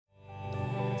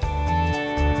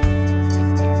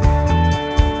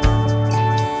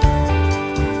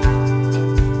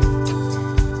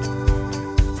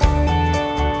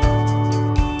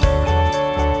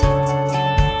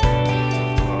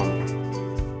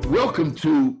Welcome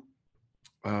to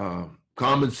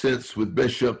Common Sense with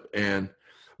Bishop, and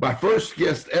my first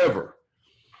guest ever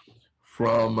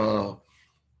from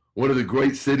one of the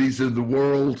great cities in the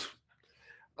world,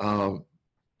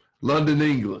 London,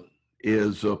 England,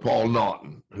 is Paul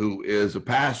Naughton, who is a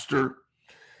pastor.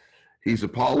 He's a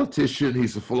politician.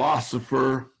 He's a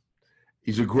philosopher.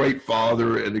 He's a great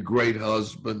father and a great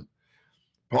husband.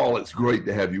 Paul, it's great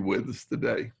to have you with us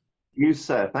today. You,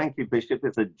 sir. Thank you, Bishop.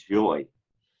 It's a joy.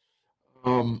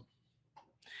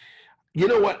 You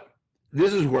know what?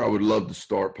 This is where I would love to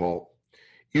start, Paul.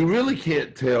 You really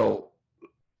can't tell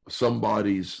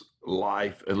somebody's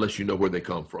life unless you know where they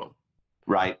come from.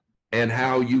 Right. And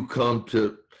how you come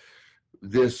to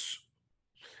these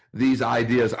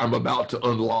ideas I'm about to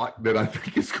unlock that I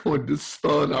think is going to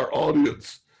stun our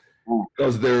audience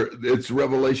because it's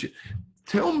revelation.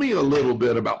 Tell me a little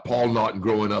bit about Paul Naughton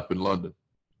growing up in London.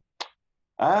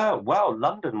 Well,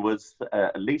 London was,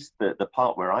 at least the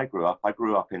part where I grew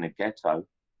up in a ghetto,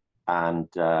 and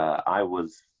I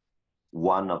was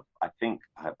one of, I think,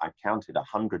 I counted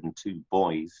 102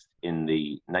 boys in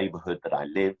the neighborhood that I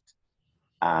lived,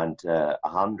 and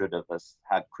 100 of us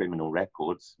had criminal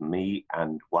records. Me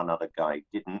and one other guy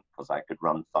didn't, because I could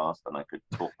run fast and I could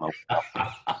talk my way.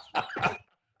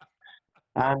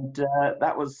 And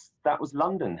that was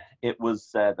London. It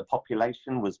was the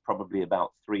population was probably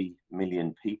about 3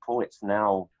 million people. It's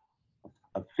now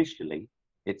officially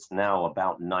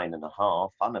about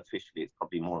 9.5. Unofficially, it's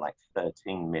probably more like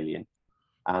 13 million.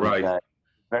 And right.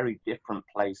 Very different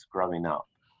place growing up.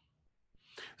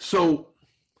 So,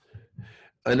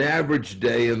 an average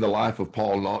day in the life of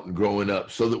Paul Naughton growing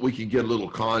up, so that we can get a little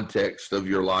context of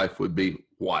your life, would be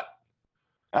what?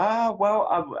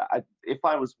 Well, if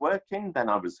I was working, then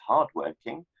I was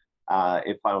hardworking.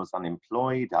 If I was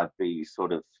unemployed, I'd be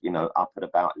sort of, up at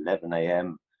about 11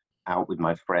 a.m., out with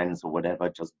my friends or whatever,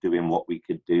 just doing what we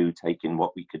could do, taking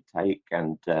what we could take,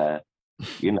 and,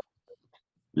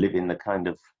 living the kind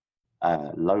of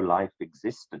low-life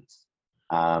existence.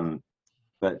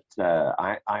 But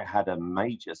I had a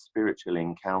major spiritual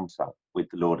encounter with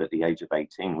the Lord at the age of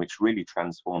 18, which really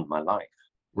transformed my life.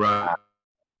 Right.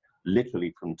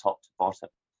 Literally from top to bottom.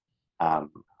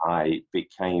 I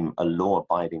became a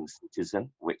law-abiding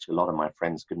citizen, which a lot of my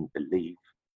friends couldn't believe.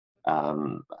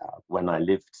 When I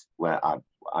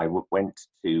went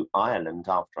to Ireland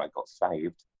after I got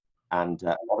saved, and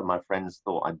a lot of my friends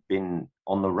thought I'd been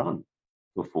on the run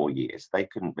for 4 years. They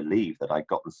couldn't believe that I'd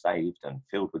gotten saved and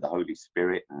filled with the Holy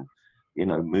Spirit and,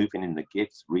 moving in the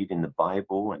gifts, reading the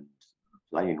Bible and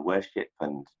playing worship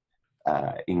and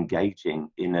engaging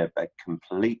in a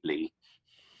completely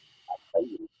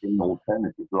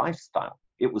alternative lifestyle.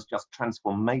 It was just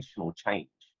transformational change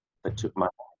that took my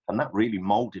life, and that really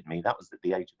molded me. That was at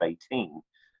the age of 18,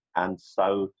 and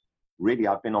so really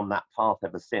I've been on that path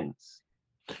ever since.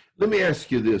 Let me ask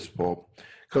you this, Paul,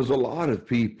 because a lot of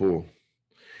people,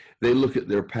 they look at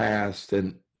their past,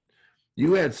 and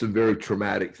you had some very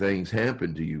traumatic things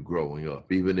happen to you growing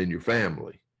up, even in your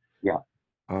family. Yeah.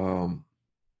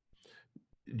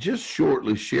 Just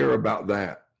shortly share about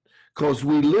that, because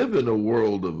we live in a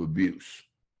world of abuse.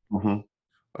 Mm-hmm.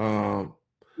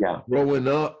 Yeah. Growing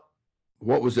up,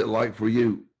 what was it like for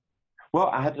you? Well,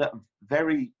 I had a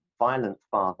very violent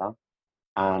father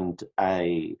and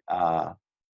an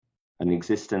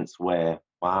existence where,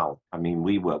 wow, I mean,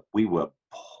 we were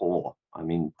poor. I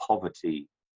mean, poverty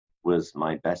was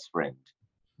my best friend.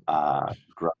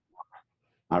 Growing up,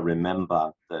 I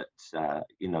remember that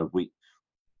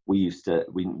we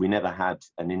never had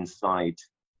an inside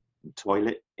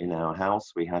toilet in our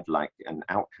house. We had like an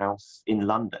outhouse in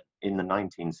London in the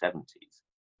 1970s.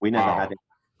 We never had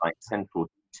like central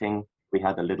heating. We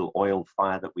had a little oil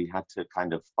fire that we had to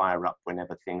kind of fire up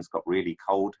whenever things got really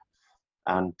cold.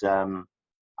 And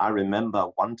I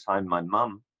remember one time my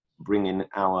mum bringing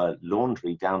our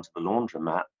laundry down to the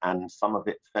laundromat, and some of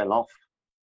it fell off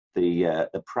the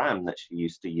pram that she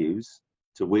used to use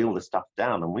to wheel the stuff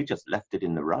down, and we just left it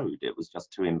in the road. It was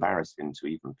just too embarrassing to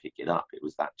even pick it up. It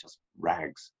was that just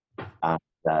rags. And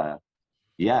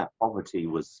poverty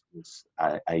was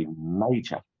a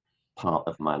major part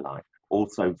of my life.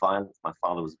 Also violence. My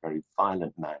father was a very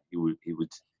violent man. He would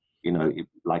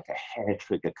like a hair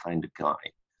trigger kind of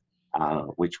guy,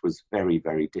 which was very,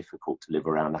 very difficult to live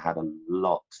around. I had a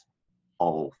lot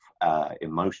of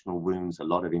emotional wounds, a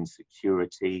lot of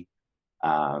insecurity.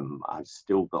 I've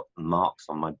still got marks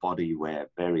on my body where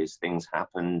various things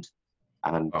happened,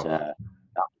 and that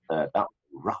was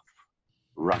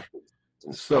rough.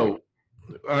 So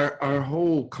our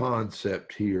whole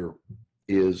concept here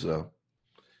is the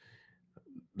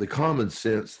common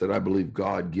sense that I believe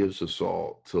God gives us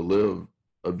all to live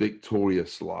a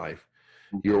victorious life.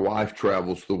 Your wife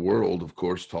travels the world, of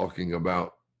course, talking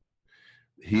about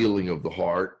healing of the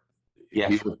heart,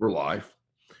 Yes. healing for life.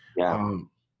 Yeah.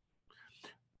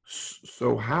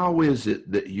 So how is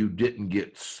it that you didn't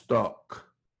get stuck?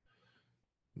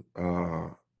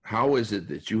 How is it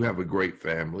that you have a great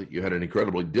family? You had an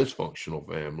incredibly dysfunctional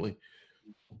family.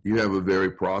 You have a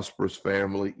very prosperous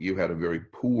family. You had a very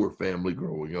poor family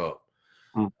growing up.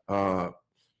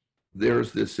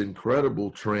 There's this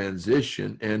incredible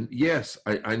transition. And yes,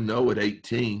 I know at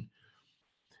 18,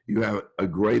 you have a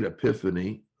great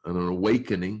epiphany and an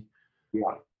awakening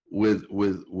with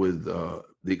the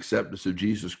acceptance of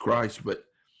Jesus Christ. But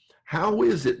how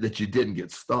is it that you didn't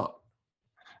get stuck?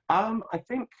 I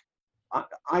think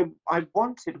I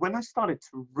wanted, when I started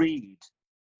to read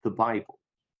the Bible,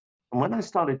 and when I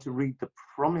started to read the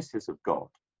promises of God,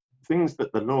 things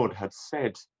that the Lord had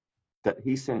said that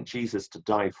he sent Jesus to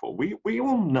die for, we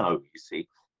all know, you see,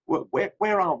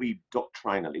 where are we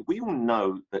doctrinally? We all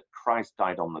know that Christ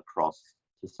died on the cross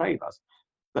to save us.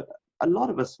 But a lot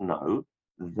of us know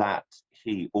that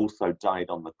he also died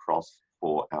on the cross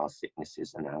for our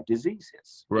sicknesses and our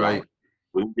diseases. Right.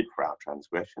 Wounded for our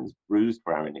transgressions, bruised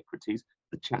for our iniquities.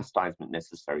 The chastisement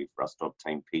necessary for us to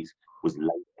obtain peace was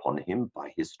laid upon him.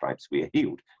 By his stripes we are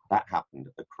healed. That happened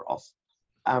at the cross.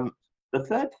 The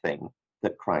third thing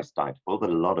that Christ died for, that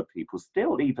a lot of people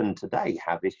still, even today,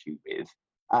 have issue with,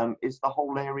 is the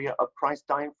whole area of Christ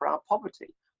dying for our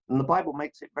poverty. And the Bible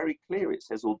makes it very clear. It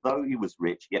says, although he was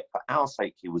rich, yet for our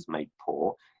sake he was made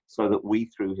poor, so that we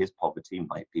through his poverty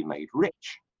might be made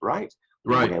rich. Right?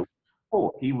 Right.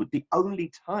 Poor. He was the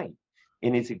only time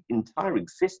in his entire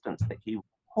existence that he was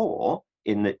poor,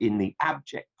 in the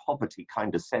abject poverty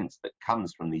kind of sense that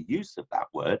comes from the use of that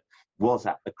word, was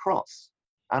at the cross.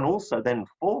 And also then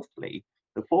fourthly,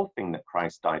 the fourth thing that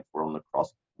Christ died for on the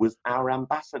cross was our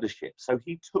ambassadorship. So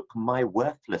he took my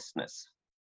worthlessness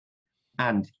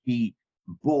and he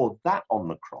bore that on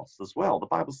the cross as well. The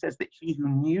Bible says that he who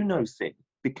knew no sin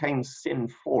became sin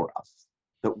for us,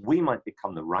 that we might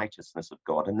become the righteousness of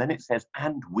God. And then it says,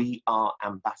 and we are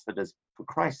ambassadors for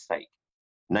Christ's sake.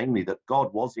 Namely, that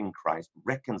God was in Christ,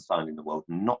 reconciling the world,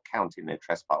 not counting their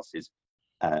trespasses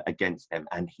against them.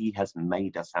 And he has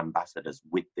made us ambassadors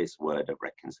with this word of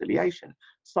reconciliation.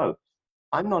 So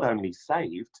I'm not only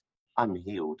saved, I'm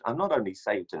healed. I'm not only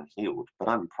saved and healed, but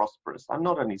I'm prosperous. I'm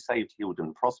not only saved, healed,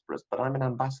 and prosperous, but I'm an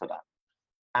ambassador.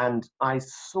 And I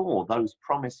saw those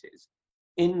promises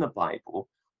in the Bible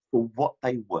for what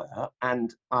they were,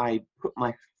 and I put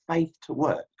my faith to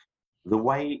work the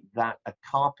way that a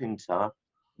carpenter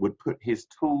would put his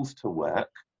tools to work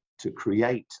to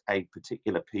create a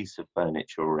particular piece of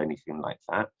furniture or anything like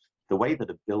that, the way that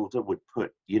a builder would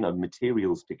put,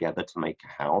 materials together to make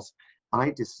a house.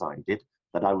 I decided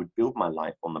that I would build my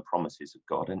life on the promises of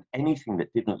God, and anything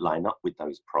that didn't line up with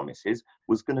those promises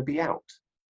was going to be out.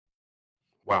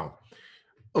 Wow.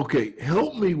 Okay,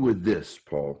 help me with this,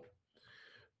 Paul.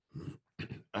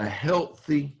 A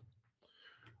healthy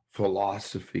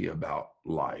philosophy about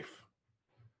life,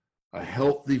 a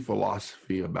healthy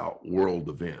philosophy about world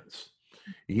events.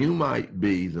 You might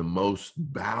be the most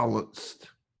balanced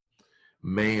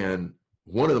man,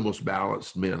 one of the most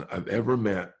balanced men I've ever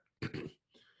met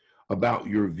about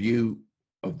your view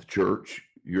of the church,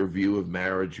 your view of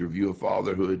marriage, your view of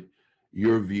fatherhood,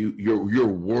 your view, your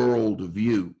world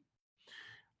view.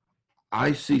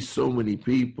 I see so many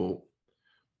people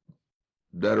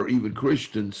that are even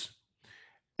Christians,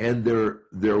 and their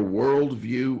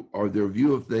worldview or their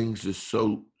view of things is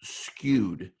so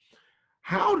skewed.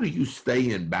 How do you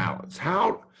stay in balance?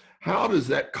 How does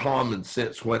that common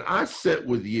sense, when I sit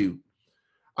with you,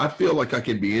 I feel like I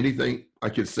can be anything, I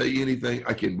can say anything,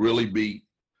 I can really be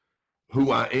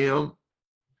who I am,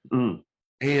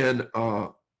 and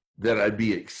that I'd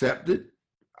be accepted,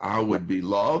 I would be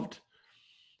loved.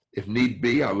 If need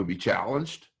be, I would be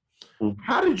challenged.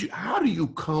 How do you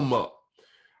come up?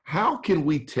 How can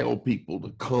we tell people to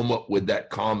come up with that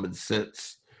common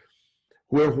sense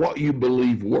where what you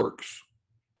believe works?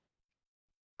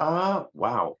 Wow.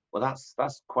 Well,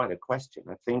 that's quite a question.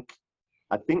 I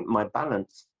think my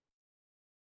balance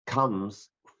comes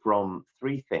from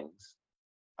three things.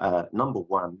 Number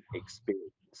one,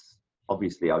 experience.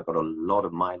 Obviously, I've got a lot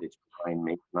of mileage behind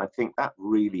me, and I think that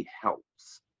really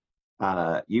helps.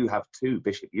 You have too,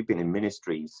 Bishop. You've been in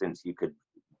ministry since you could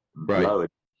blow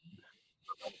it.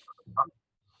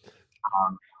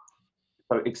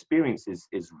 So experience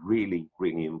is really,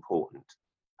 really important.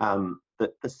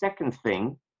 The second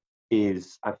thing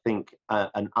is, I think,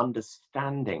 an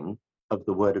understanding of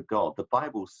the word of God. The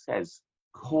Bible says,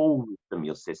 call wisdom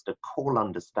your sister, call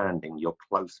understanding your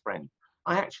close friend.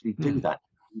 I actually do that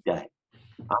day.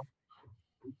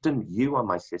 You are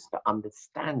my sister,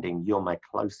 understanding you're my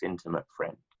close, intimate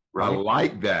friend, I right?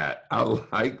 like that. I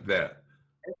like that.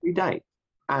 Every day.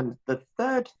 And the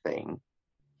third thing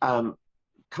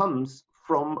comes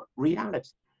from reality.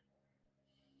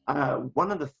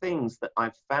 One of the things that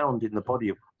I've found in the body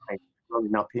of Christ,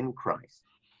 growing up in Christ,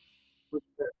 was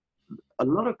that a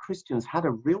lot of Christians had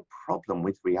a real problem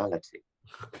with reality.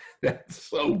 That's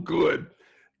so good.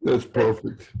 That's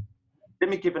perfect. Let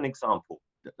me give an example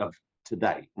of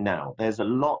today. Now, there's a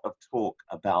lot of talk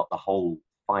about the whole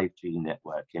 5G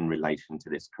network in relation to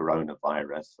this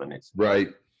coronavirus and its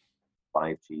Right.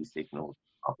 5G signals,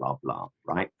 blah, blah, blah,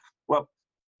 right? Well,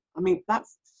 I mean,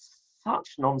 that's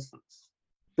such nonsense.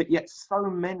 But yet so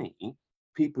many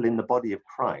people in the body of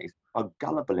Christ are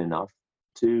gullible enough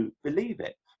to believe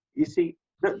it. You see,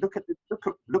 look at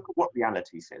what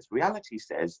reality says. Reality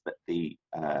says that the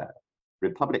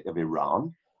Republic of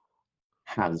Iran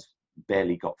has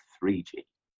barely got 3G,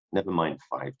 never mind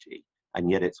 5G, and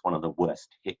yet it's one of the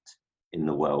worst hit in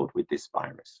the world with this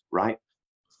virus, right?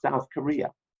 South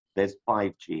Korea, there's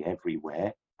 5G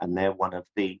everywhere, and they're one of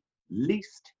the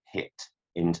least hit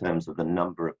in terms of the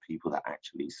number of people that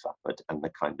actually suffered and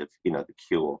the kind of, the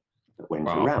cure that went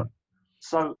around.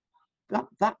 So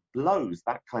that blows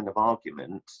that kind of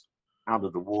argument out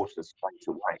of the water straight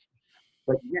away.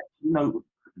 But yet,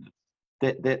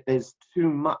 there's too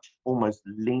much almost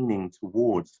leaning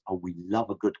towards, we love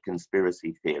a good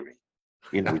conspiracy theory.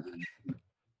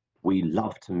 We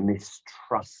love to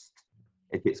mistrust.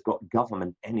 If it's got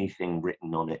government anything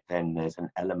written on it, then there's an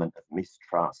element of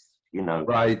mistrust,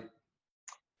 Right.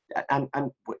 And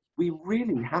we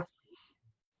really have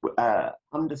to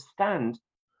understand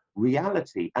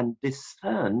reality and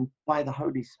discern by the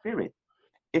Holy Spirit.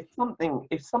 If something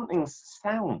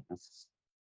sounds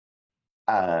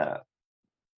a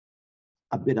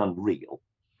bit unreal,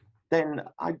 then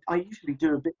I usually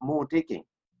do a bit more digging.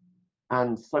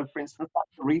 And so, for instance,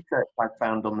 that's the research I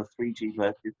found on the 3G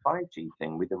versus 5G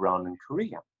thing with Iran and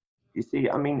Korea. You see,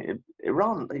 I mean,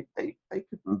 Iran, they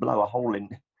couldn't blow a hole in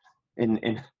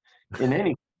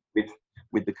any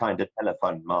with the kind of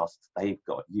telephone masts they've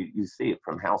got. You see it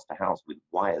from house to house with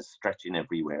wires stretching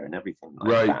everywhere and everything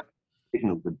like that.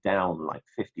 Signals are down like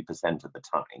 50% of the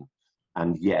time,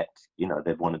 and yet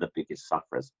they're one of the biggest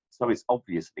sufferers. So it's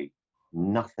obviously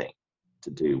nothing to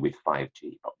do with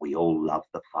 5G, but we all love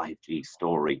the 5G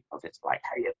story of it's like,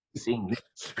 hey, have you seen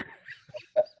this?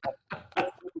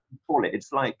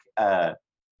 It's like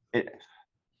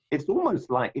it's almost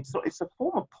like it's a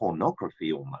form of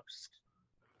pornography almost.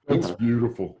 That's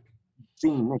beautiful.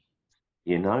 Seen this,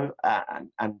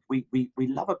 and we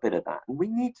love a bit of that, and we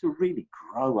need to really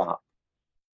grow up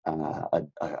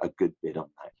a good bit on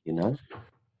that,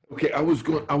 Okay, I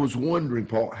was wondering,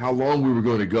 Paul, how long we were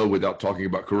going to go without talking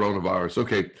about coronavirus.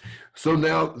 Okay, so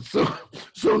now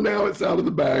it's out of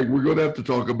the bag. We're going to have to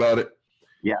talk about it.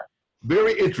 Yeah.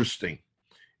 Very interesting.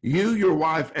 You, your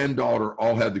wife, and daughter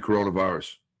all had the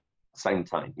coronavirus. Same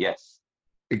time, yes.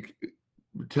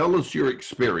 Tell us your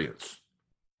experience.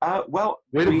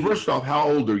 First off, how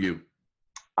old are you?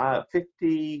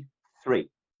 53.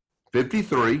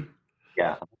 53.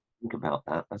 Yeah, think about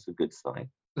that. That's a good sign.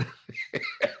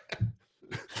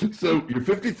 So you're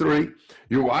 53.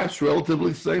 Your wife's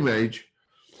relatively the same age.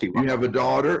 You have a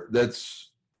daughter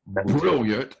that's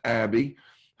brilliant, Abby,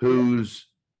 who's,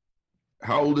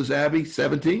 how old is Abby?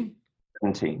 17?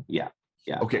 17, yeah.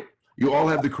 Okay. You all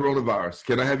have the coronavirus.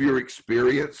 Can I have your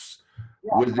experience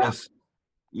with this?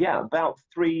 Yeah, about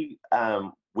 3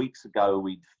 weeks ago,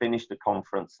 we'd finished a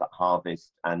conference at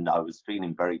Harvest, and I was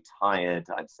feeling very tired.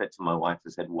 I'd said to my wife, I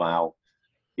said, wow,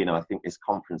 I think this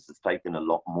conference has taken a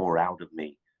lot more out of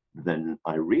me than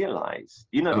I realized.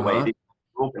 The way it is,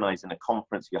 organizing a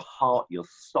conference, your heart, your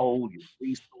soul, your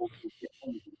resources,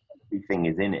 everything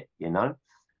is in it,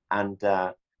 and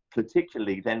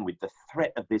particularly then with the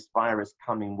threat of this virus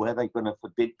coming, were they going to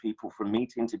forbid people from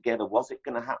meeting together? Was it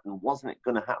going to happen? Wasn't it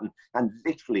going to happen? And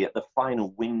literally at the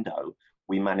final window,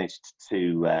 we managed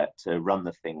to run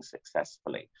the thing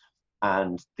successfully.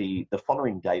 And the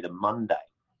following day, the Monday,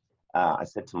 I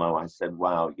said to my wife, I said,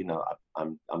 wow,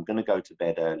 I'm going to go to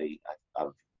bed early.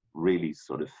 I've really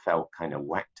sort of felt kind of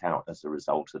whacked out as a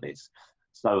result of this.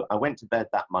 So I went to bed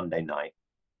that Monday night,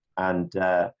 and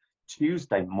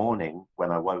Tuesday morning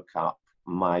when I woke up,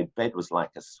 my bed was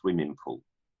like a swimming pool.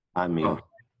 I mean,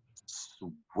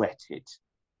 sweated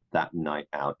that night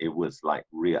out. It was like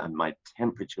real, and my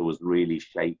temperature was really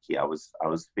shaky. I was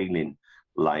feeling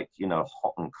like,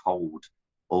 hot and cold,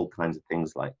 all kinds of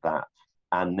things like that.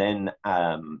 And then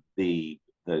the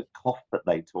cough that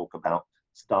they talk about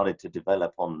started to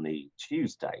develop on the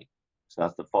Tuesday. So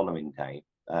that's the following day.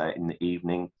 In the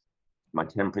evening, my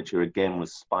temperature again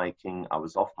was spiking. I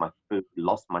was off my food,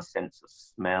 lost my sense of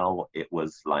smell. It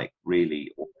was like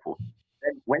really awful.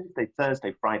 Then Wednesday,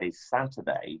 Thursday, Friday,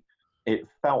 Saturday, it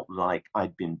felt like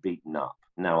I'd been beaten up.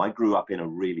 Now, I grew up in a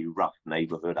really rough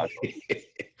neighborhood. I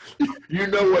You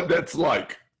know what that's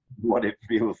like. what it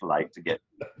feels like to get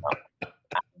beaten up.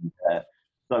 And,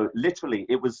 so literally,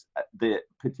 it was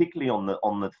particularly on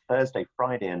the Thursday,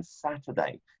 Friday, and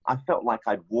Saturday. I felt like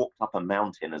I'd walked up a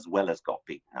mountain as well as got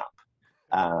beaten up.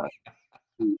 Uh,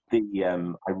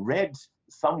 I read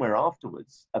somewhere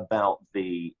afterwards about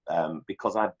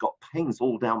because I've got pains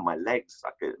all down my legs,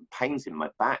 pains in my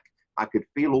back. I could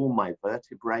feel all my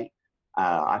vertebrae.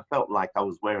 I felt like I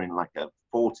was wearing like a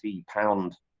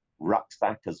 40-pound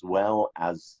rucksack as well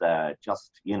as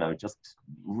just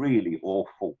really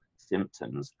awful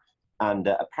symptoms. And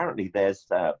apparently there's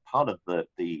part of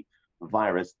the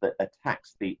virus that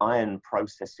attacks the iron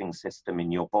processing system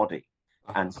in your body.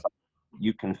 And so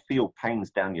you can feel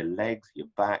pains down your legs, your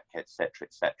back, etc.,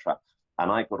 etc.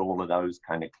 And I got all of those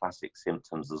kind of classic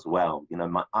symptoms as well. You know,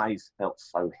 my eyes felt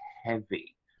so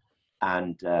heavy,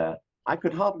 and I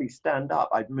could hardly stand up.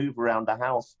 I'd move around the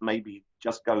house, maybe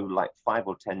just go like 5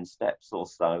 or 10 steps or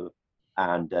so,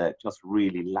 and just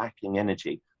really lacking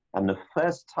energy. And the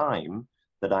first time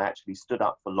that I actually stood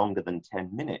up for longer than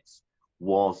 10 minutes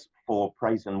was for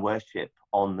praise and worship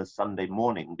on the Sunday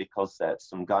morning, because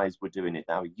some guys were doing it.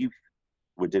 Our youth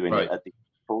were doing it at the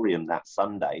auditorium that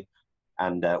Sunday,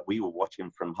 and we were watching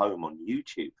from home on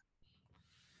YouTube.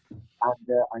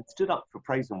 And I stood up for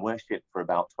praise and worship for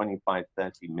about 25,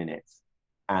 30 minutes.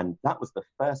 And that was the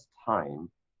first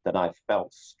time that I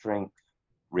felt strength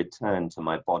return to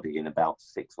my body in about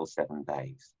 6 or 7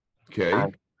 days. Okay.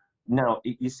 And now,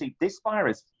 you see, this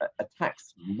virus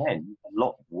attacks men a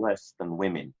lot worse than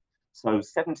women. So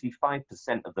 75%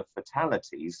 of the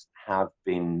fatalities have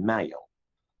been male.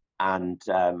 And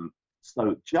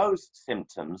so Joe's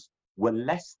symptoms were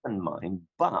less than mine,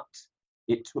 but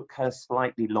it took her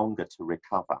slightly longer to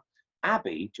recover.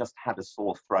 Abby just had a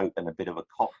sore throat and a bit of a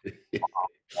cough.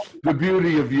 The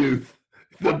beauty of youth.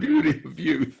 The beauty of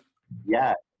youth.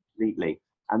 Yeah, completely.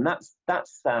 And that's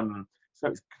so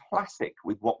it's classic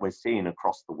with what we're seeing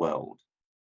across the world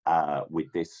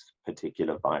with this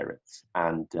particular virus.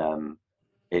 And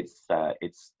it's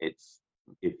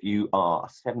if you are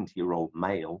a 70-year-old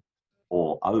male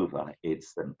or over,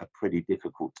 it's a pretty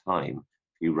difficult time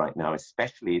for you right now,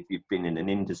 especially if you've been in an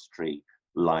industry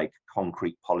like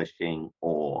concrete polishing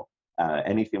or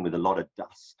anything with a lot of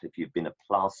dust. If you've been a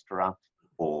plasterer,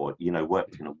 or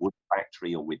worked in a wood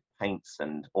factory, or with paints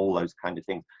and all those kind of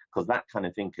things, because that kind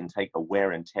of thing can take a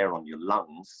wear and tear on your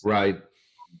lungs. Right.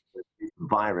 This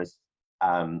virus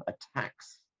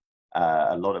attacks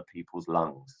a lot of people's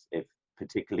lungs,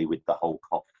 particularly with the whole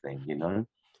cough thing.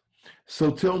 So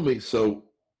tell me, so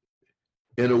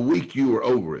in a week you were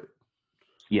over it?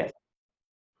 Yes.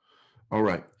 All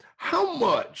right. How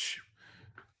much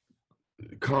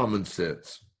common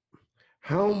sense?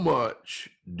 How much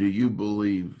do you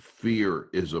believe fear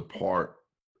is a part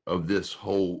of this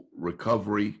whole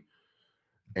recovery?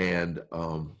 And,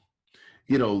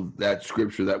 that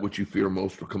scripture, that which you fear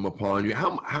most will come upon you.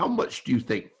 How much do you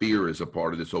think fear is a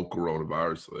part of this whole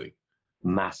coronavirus thing?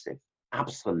 Massive,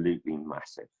 absolutely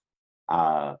massive.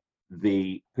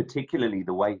 Particularly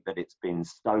the way that it's been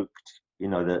stoked,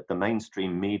 the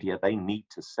mainstream media, they need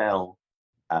to sell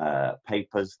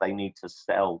papers, they need to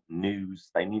sell news,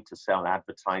 they need to sell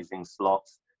advertising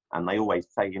slots, and they always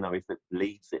say, if it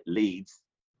bleeds, it leads.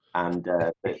 And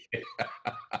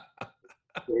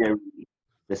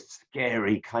the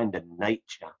scary kind of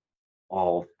nature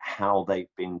of how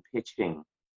they've been pitching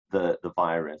the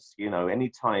virus.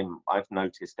 Anytime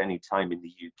in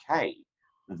the UK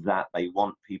that they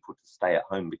want people to stay at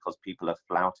home because people are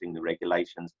flouting the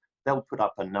regulations, they'll put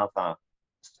up another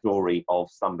story of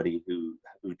somebody who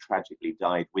tragically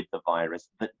died with the virus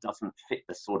that doesn't fit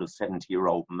the sort of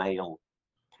 70-year-old male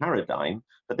paradigm.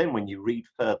 But then when you read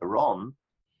further on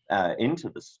into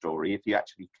the story, if you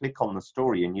actually click on the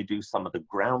story and you do some of the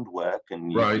groundwork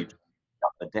and you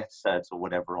up the death certs or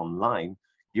whatever online,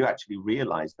 you actually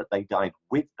realize that they died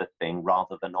with the thing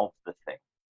rather than of the thing.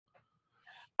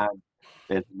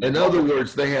 And in other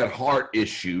words, they had heart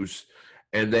issues,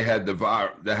 and they had the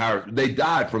virus. They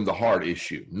died from the heart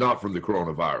issue, not from the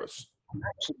coronavirus.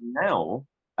 Actually, now,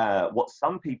 what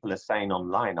some people are saying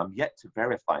online, I'm yet to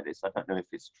verify this. I don't know if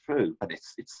it's true, but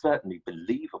it's certainly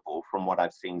believable from what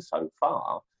I've seen so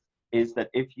far, is that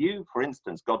if you, for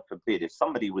instance, God forbid, if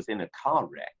somebody was in a car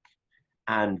wreck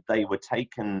and they were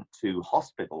taken to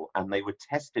hospital and they were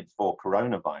tested for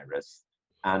coronavirus,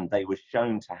 and they were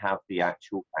shown to have the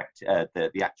actual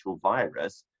the actual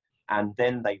virus, and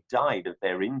then they died of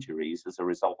their injuries as a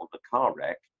result of the car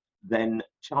wreck, then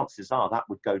chances are that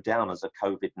would go down as a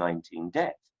COVID-19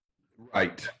 death.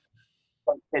 Right.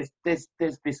 But there's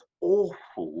this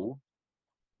awful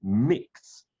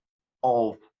mix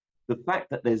of the fact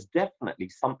that there's definitely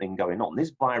something going on.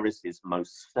 This virus is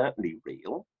most certainly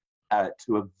real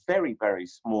to a very, very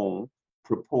small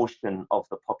proportion of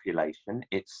the population.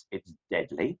 It's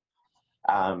deadly.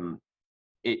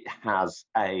 It has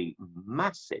a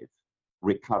massive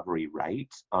recovery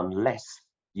rate unless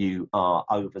you are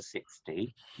over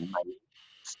 60,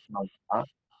 smoker,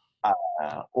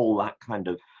 all that kind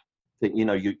of thing. You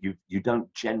know, you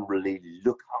don't generally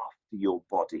look after your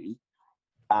body.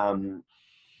 Then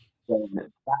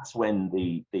that's when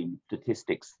the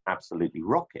statistics absolutely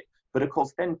rocket. But of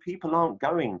course, then people aren't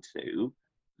going to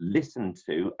listen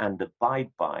to and abide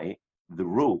by the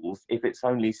rules if it's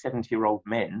only 70-year-old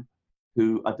men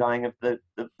who are dying of the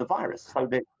virus. So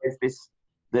there's this,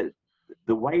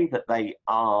 the way that they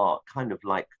are kind of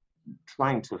like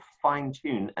trying to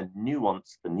fine-tune and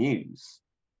nuance the news,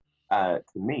 to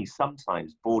me,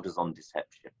 sometimes borders on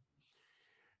deception.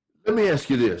 Let me ask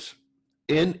you this.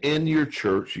 In your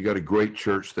church, you got a great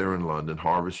church there in London,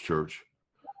 Harvest Church.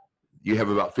 You have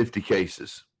about 50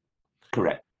 cases.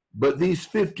 Correct. But these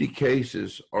 50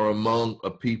 cases are among a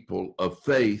people of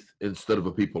faith instead of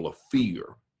a people of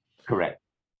fear. Correct.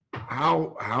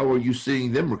 How are you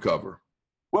seeing them recover?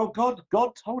 Well, God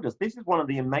told us, this is one of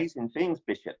the amazing things,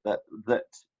 Bishop, that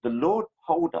the Lord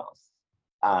told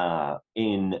us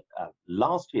in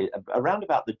last year, around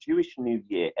about the Jewish New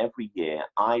Year. Every year,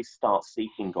 I start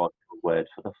seeking God for a word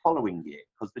for the following year,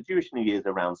 because the Jewish New Year is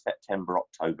around September,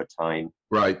 October time.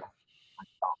 Right. I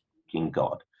start seeking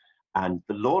God. And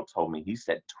the Lord told me, he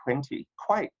said 20,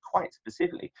 quite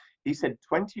specifically, he said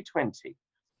 2020.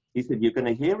 He said, you're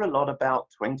going to hear a lot about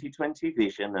 2020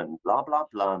 vision and blah, blah,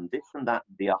 blah, and this and that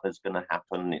and the other's going to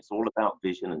happen. It's all about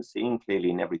vision and seeing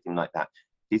clearly and everything like that.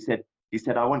 He said,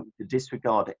 I want you to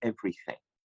disregard everything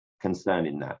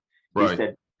concerning that. Right. He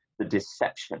said, the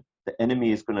deception, the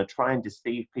enemy is going to try and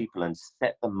deceive people and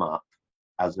set them up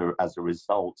as a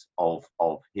result of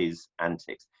his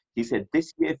antics. He said,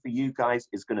 this year for you guys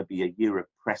is going to be a year of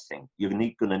pressing. You're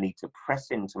going to need to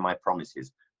press into my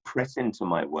promises, press into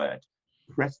my word,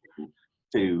 press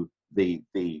into the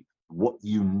what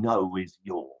you know is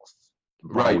yours,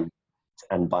 right,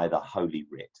 and by the Holy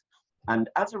Writ. And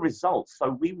as a result,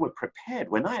 so we were prepared.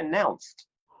 When I announced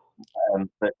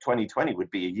that 2020 would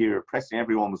be a year of pressing,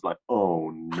 everyone was like, oh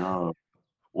no,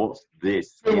 what's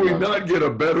this? Can we not get a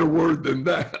better word than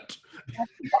that?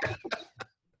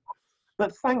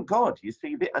 But thank God, you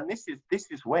see, and this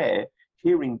is where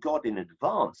hearing God in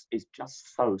advance is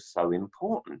just so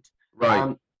important.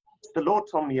 Right. The Lord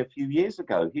told me a few years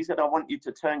ago, he said, I want you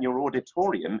to turn your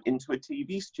auditorium into a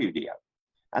TV studio.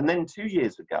 And then 2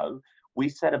 years ago, we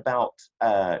set about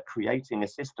creating a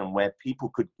system where people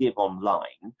could give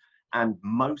online, and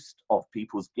most of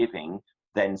people's giving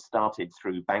then started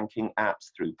through banking apps,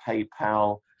 through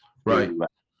PayPal, right, through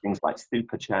things like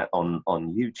Super Chat on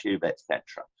YouTube, etc.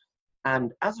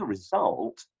 And as a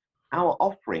result, our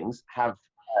offerings have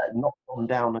not gone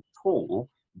down at all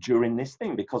during this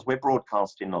thing, because we're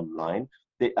broadcasting online.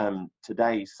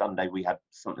 Today, Sunday, we had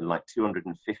something like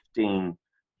 215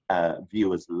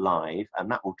 viewers live,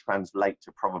 and that will translate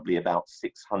to probably about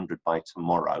 600 by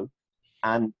tomorrow.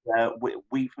 And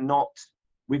we've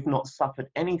not suffered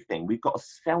anything. We've got a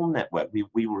cell network.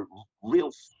 We were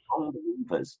real strong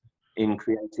believers in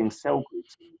creating cell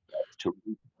groups to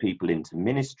reach people into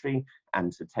ministry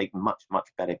and to take much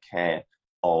better care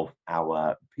of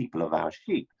our people, of our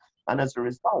sheep. And as a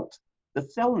result, the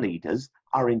cell leaders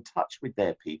are in touch with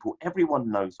their people.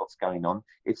 Everyone knows what's going on.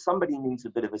 If somebody needs a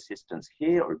bit of assistance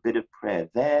here or a bit of prayer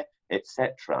there,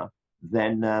 etc.,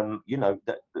 then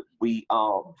that we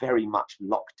are very much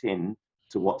locked in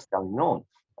to what's going on.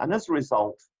 And as a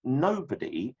result,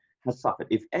 nobody has suffered.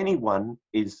 If anyone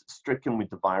is stricken with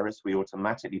the virus, we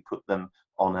automatically put them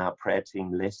on our prayer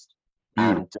team list,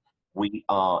 and we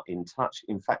are in touch.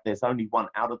 In fact, there's only one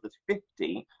out of the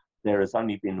 50. There has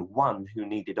only been one who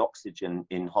needed oxygen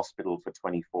in hospital for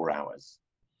 24 hours.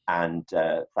 And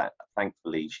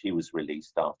thankfully, she was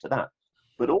released after that.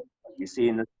 But also, you see,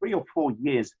 in the 3 or 4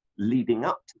 years leading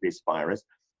up to this virus,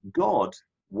 God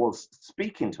was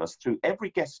speaking to us through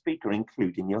every guest speaker,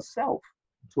 including yourself,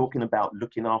 talking about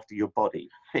looking after your body,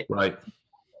 fit, right,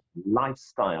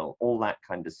 lifestyle, all that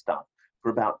kind of stuff. For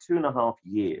about 2.5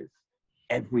 years,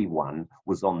 everyone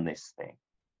was on this thing.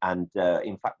 And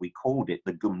in fact, we called it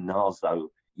the Gymnazo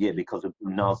year, because of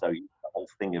Gymnazo, whole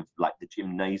thing of like the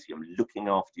gymnasium, looking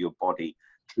after your body,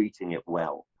 treating it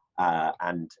well,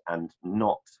 and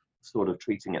not sort of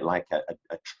treating it like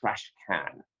a trash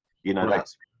can. You know, Right.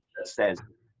 that's what it says.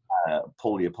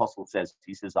 Paul the Apostle says,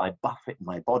 he says, I buffet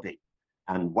my body.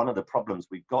 And one of the problems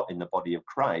we've got in the body of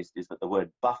Christ is that the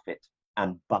word buffet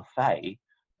and buffet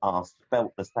are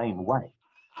spelt the same way.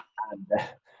 And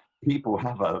people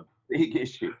have a big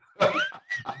issue with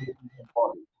the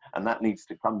body, and that needs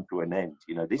to come to an end.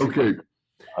 You know, this is the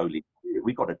Holy Spirit.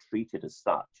 We've got to treat it as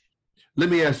such. Let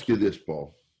me ask you this,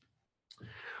 Paul,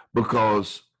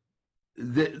 because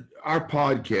our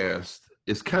podcast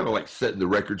is kind of like setting the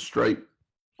record straight.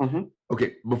 Mm-hmm.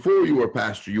 Okay, before you were a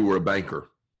pastor, you were a banker.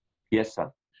 Yes,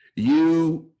 sir.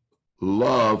 You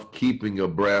love keeping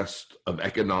abreast of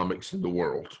economics in the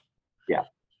world. Yeah.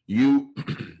 You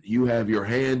have your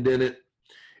hand in it.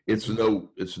 It's no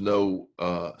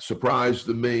surprise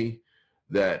to me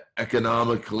that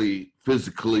economically,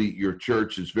 physically, your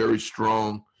church is very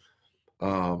strong.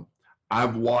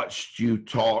 I've watched you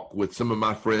talk with some of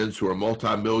my friends who are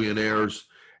multimillionaires,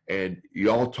 and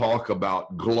y'all talk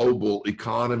about global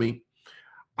economy.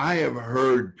 I have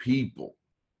heard people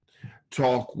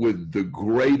talk with the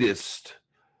greatest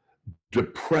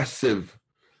depressive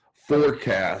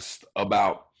forecast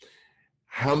about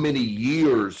how many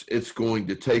years it's going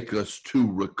to take us to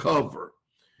recover.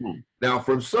 Now,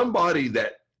 from somebody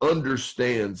that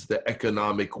understands the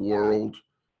economic world,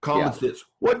 common sense,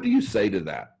 what do you say to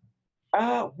that?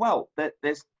 Well,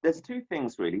 there's two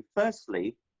things really.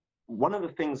 Firstly, one of the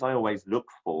things I always look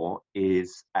for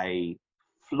is a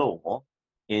floor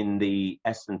in the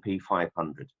S&P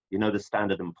 500. You know, the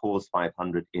Standard & Poor's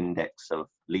 500 index of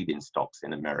leading stocks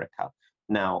in America.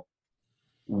 Now,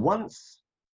 once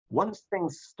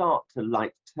things start to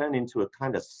like turn into a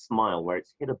kind of smile where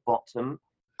it's hit a bottom,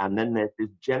 and then there's this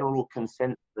general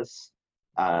consensus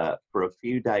for a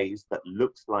few days that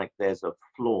looks like there's a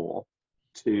flaw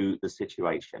to the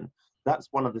situation. That's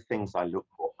one of the things I look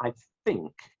for. I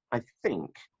think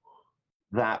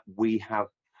that we have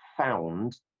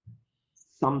found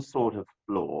some sort of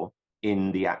flaw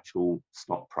in the actual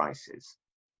stock prices.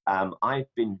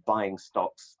 I've been buying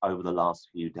stocks over the last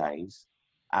few days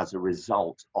as a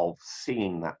result of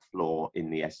seeing that flaw in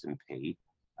the S&P.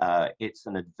 It's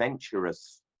an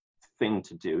adventurous thing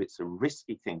to do. It's a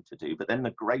risky thing to do, but then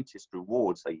the greatest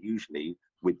rewards are usually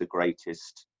with the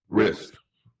greatest risk.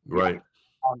 Right.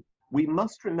 We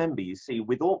must remember, you see,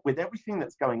 with everything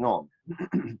that's going on,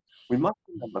 we must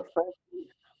remember firstly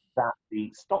that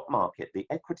the stock market, the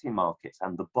equity markets,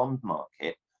 and the bond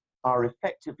market are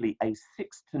effectively a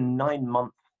 6 to 9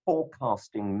 month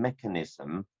forecasting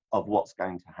mechanism of what's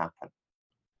going to happen.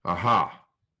 Aha.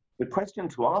 The question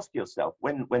to ask yourself,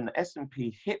 when the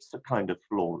S&P hits a kind of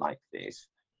floor like this,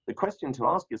 the question to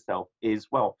ask yourself is,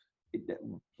 well,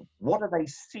 what are they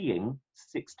seeing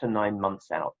 6 to 9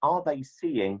 months out? Are they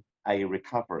seeing a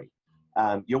recovery?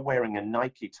 You're wearing a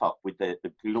Nike top with the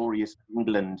glorious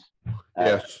England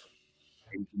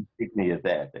insignia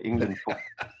there, the England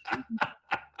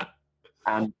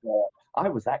and I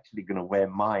was actually going to wear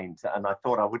mine, and I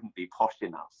thought I wouldn't be posh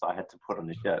enough, so I had to put on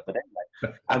a shirt. But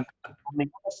anyway, on the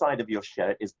other side of your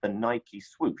shirt is the Nike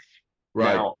swoosh.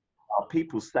 Right. Now, are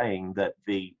people saying that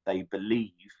they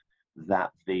believe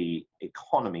that the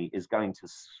economy is going to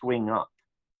swing up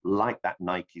like that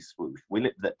Nike swoosh? Will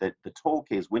it? The talk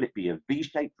is, will it be a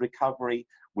V-shaped recovery?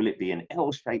 Will it be an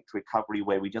L-shaped recovery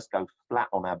where we just go flat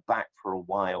on our back for a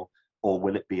while, or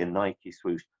will it be a Nike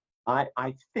swoosh?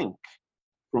 I think,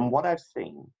 from what I've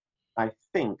seen, I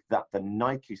think that the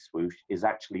Nike swoosh is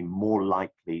actually more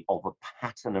likely of a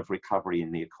pattern of recovery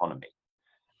in the economy.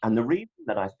 And the reason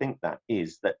that I think that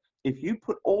is that if you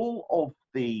put all of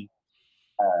the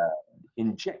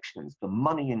injections, the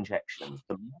money injections,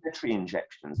 the monetary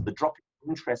injections, the drop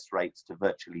in interest rates to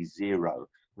virtually zero,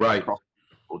 right,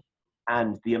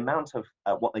 and the amount of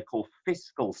what they call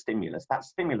fiscal stimulus, that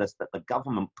stimulus that the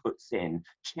government puts in,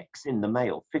 checks in the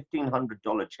mail,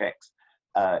 $1,500 checks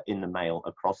in the mail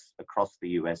across the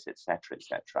US, etc.,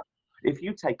 etc. If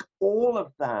you take all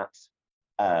of that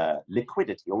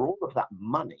liquidity or all of that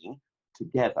money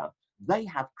together, they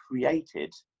have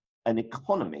created an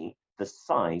economy the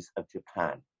size of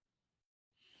Japan.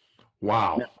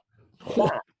 Wow. Now,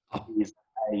 that is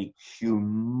a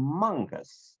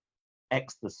humongous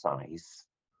exercise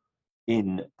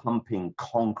in pumping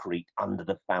concrete under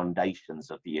the foundations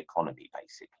of the economy,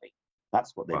 basically.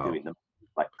 That's what they're doing,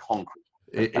 like concrete.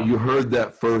 You heard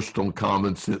that first on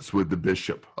Common Sense with the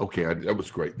Bishop. Okay, that was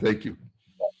great. Thank you.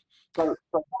 So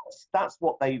that's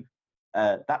what they've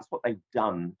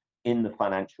done in the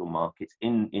financial markets,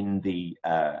 in the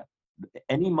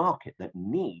any market that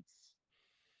needs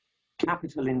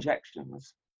capital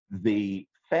injections. The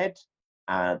Fed,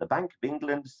 the Bank of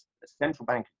England, the Central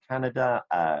Bank of Canada,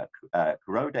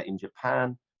 Kuroda in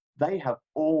Japan, they have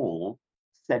all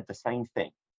said the same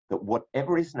thing, that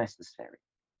whatever is necessary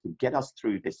to get us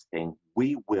through this thing,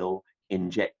 we will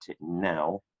inject it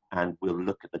now and we'll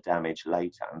look at the damage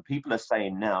later. And people are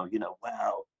saying now,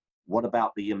 well, what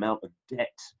about the amount of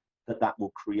debt that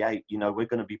will create? We're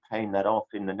going to be paying that off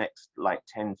in the next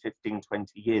 10, 15,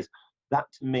 20 years.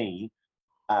 That to me,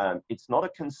 it's not a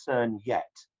concern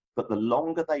yet, but the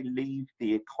longer they leave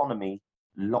the economy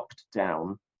locked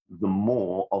down, the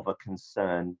more of a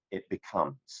concern it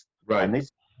becomes. Right. And they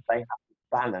have to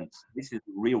balance, this is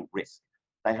the real risk.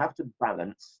 They have to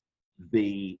balance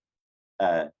the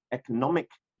economic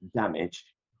damage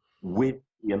with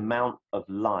the amount of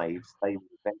lives they will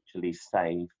eventually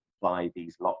save by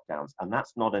these lockdowns. And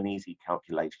that's not an easy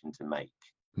calculation to make.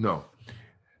 No.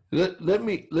 Let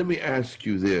me ask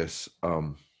you this.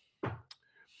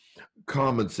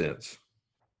 Common sense.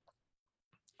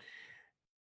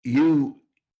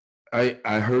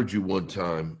 I heard you one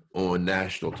time on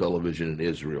national television in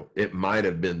Israel. It might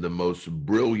have been the most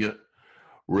brilliant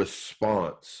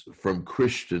response from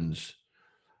Christians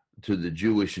to the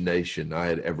Jewish nation I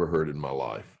had ever heard in my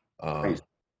life.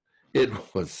 It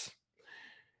was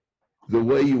the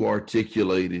way you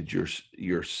articulated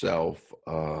yourself.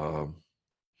 I'm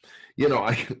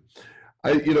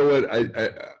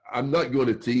not going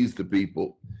to tease the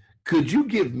people. Could you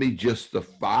give me just the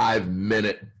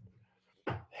 5-minute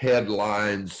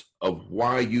headlines of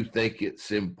why you think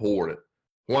it's important,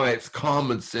 why it's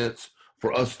common sense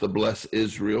for us to bless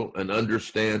Israel and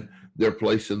understand their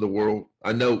place in the world?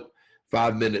 I know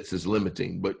 5 minutes is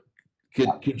limiting, but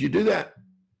could you do that?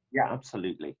 Yeah,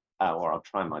 absolutely. Or I'll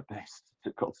try my best,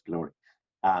 for God's glory.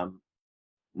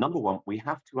 Number one, we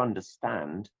have to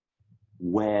understand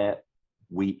where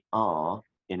we are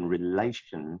in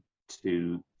relation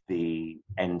to the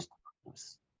end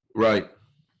times. Right.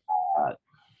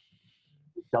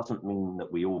 It doesn't mean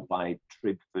that we all buy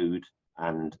trib food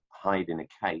and hide in a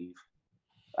cave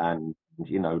and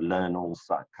learn all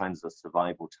kinds of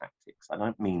survival tactics. I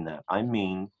don't mean that. I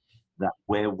mean that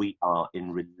where we are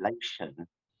in relation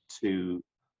to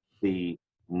the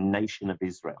nation of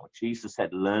Israel. Jesus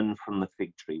said, learn from the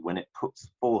fig tree. When it puts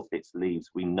forth its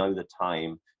leaves, we know the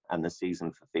time and the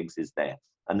season for figs is there.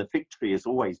 And the fig tree has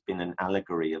always been an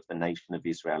allegory of the nation of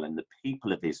Israel and the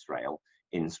people of Israel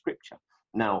in Scripture.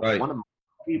 Now, right. One of my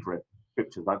favorite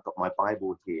scriptures, I've got my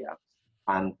Bible here,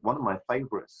 and one of my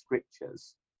favorite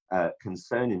scriptures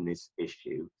concerning this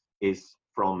issue is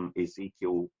from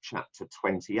Ezekiel chapter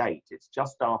 28. It's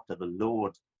just after the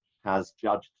Lord has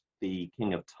judged the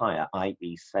king of Tyre,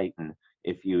 i.e. Satan.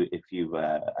 If you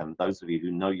those of you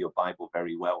who know your Bible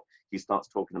very well, he starts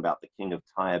talking about the king of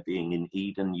Tyre being in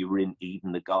Eden. You were in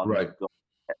Eden, the garden right. of God,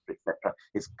 etc., etc.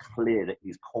 It's clear that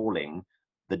he's calling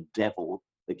the devil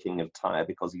the king of Tyre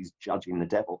because he's judging the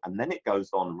devil. And then it goes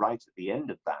on right at the end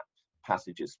of that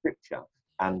passage of scripture.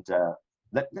 And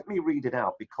let me read it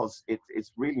out because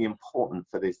it's really important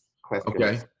for this question.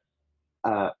 Okay.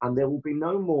 And there will be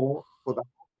no more for the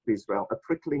house of Israel a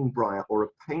prickling briar or a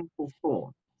painful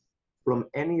thorn from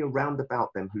any around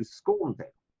about them who scorn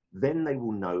them. Then they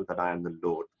will know that I am the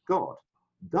Lord God.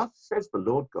 Thus says the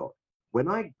Lord God, when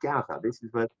I gather, this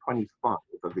is verse 25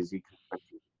 of Ezekiel 20,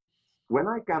 when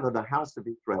I gather the house of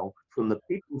Israel from the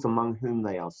peoples among whom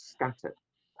they are scattered,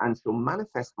 and shall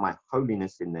manifest my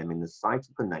holiness in them in the sight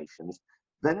of the nations,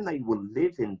 then they will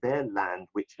live in their land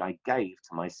which I gave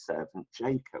to my servant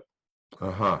Jacob.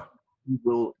 He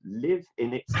will live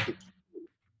in its security.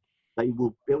 They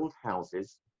will build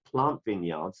houses, plant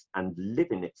vineyards, and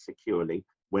live in it securely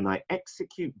when I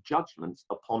execute judgments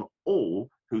upon all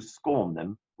who scorn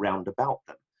them round about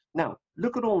them. Now,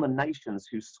 look at all the nations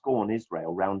who scorn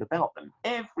Israel round about them.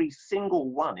 Every single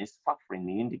one is suffering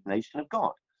the indignation of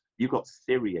God. You've got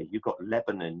Syria, you've got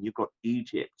Lebanon, you've got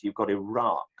Egypt, you've got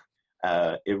Iraq,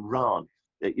 Iran,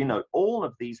 all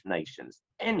of these nations.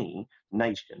 Any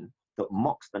nation that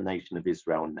mocks the nation of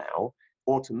Israel now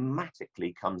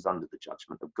automatically comes under the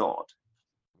judgment of God.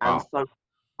 And so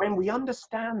when we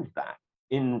understand that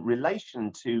in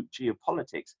relation to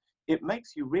geopolitics, it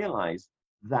makes you realize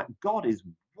that God is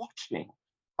watching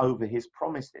over his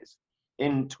promises.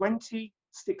 In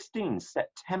 2016,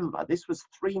 September, this was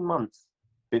 3 months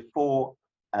before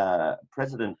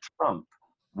President Trump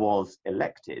was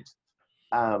elected,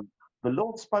 the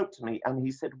Lord spoke to me and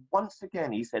he said, once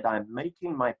again, he said, I'm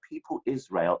making my people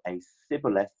Israel a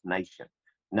Sibboleth nation.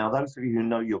 Now, those of you who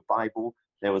know your Bible,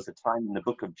 there was a time in the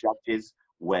book of Judges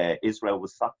where Israel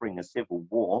was suffering a civil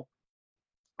war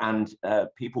and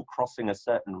people crossing a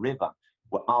certain river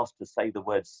were asked to say the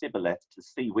word Sibboleth to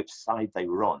see which side they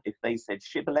were on. If they said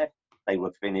Shibboleth, they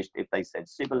were finished. If they said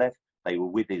Sibboleth, they were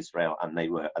with Israel and they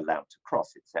were allowed to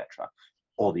cross, etc.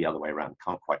 Or the other way around,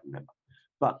 can't quite remember.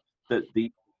 But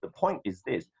the point is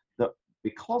this, that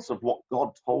because of what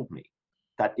God told me,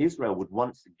 that Israel would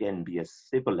once again be a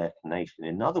Sibboleth nation.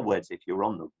 In other words, if you're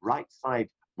on the right side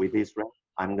with Israel,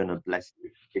 I'm going to bless you.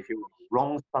 If you're on the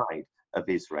wrong side of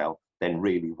Israel, then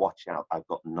really watch out. I've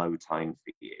got no time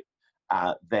for you.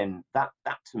 Then that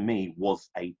to me was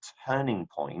a turning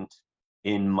point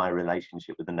in my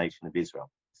relationship with the nation of Israel.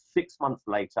 6 months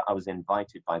later, I was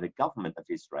invited by the government of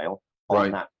Israel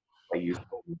on that they used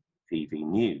TV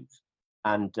news.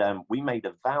 And we made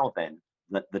a vow then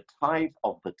that the tithe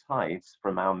of the tithes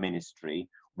from our ministry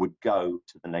would go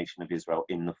to the nation of Israel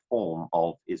in the form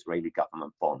of Israeli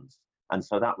government bonds. And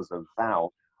so that was a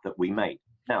vow that we made.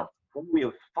 Now, when we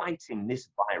were fighting this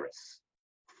virus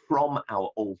from our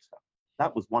altar,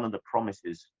 that was one of the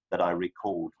promises that I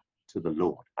recalled to the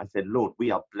Lord. I said, Lord,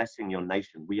 we are blessing your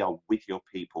nation. We are with your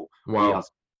people. Wow. We are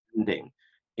standing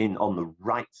on the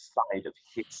right side of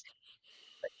history.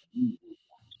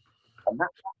 And that,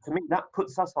 to me, that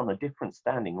puts us on a different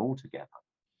standing altogether.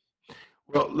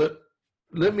 Well,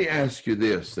 let me ask you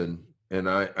this, and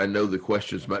I know the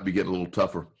questions might be getting a little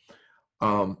tougher.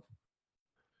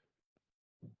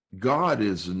 God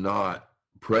is not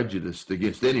prejudiced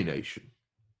against any nation.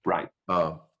 Right.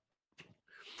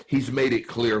 He's made it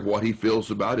clear what he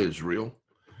feels about Israel.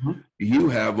 Mm-hmm. You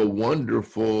have a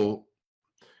wonderful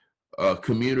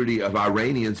community of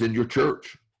Iranians in your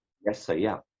church. Yes, sir.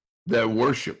 Yeah. That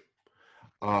worship.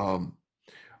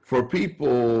 For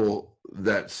people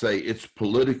that say it's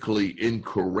politically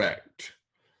incorrect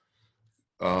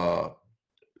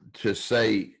to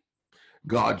say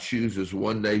God chooses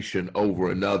one nation over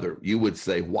another, you would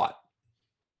say what?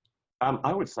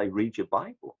 I would say read your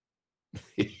Bible.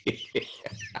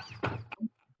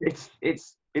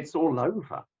 It's all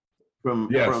over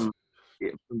from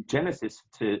Genesis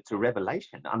to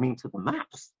Revelation. I mean, to the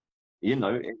maps. You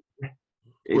know.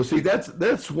 Well, see, that's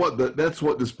what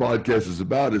this podcast is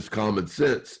about, is common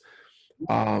sense.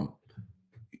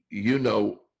 You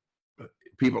know,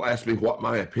 people ask me what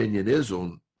my opinion is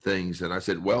on things, and I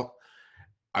said, well,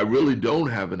 I really don't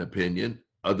have an opinion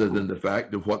other than the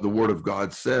fact of what the Word of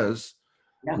God says,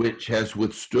 which has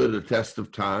withstood a test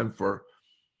of time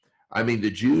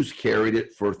the Jews carried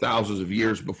it for thousands of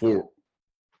years before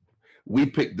we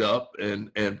picked up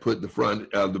and put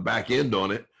the back end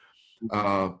on it.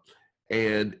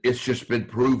 And it's just been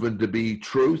proven to be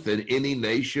truth, and any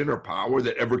nation or power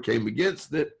that ever came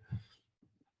against it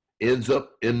ends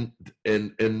up in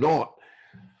naught.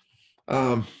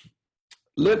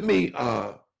 Let me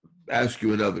ask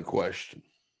you another question.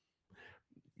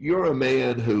 You're a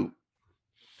man who,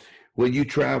 when you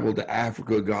travel to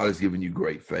Africa, God has given you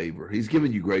great favor. He's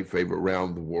given you great favor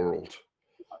around the world.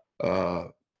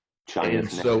 China,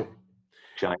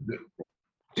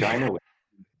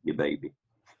 you baby.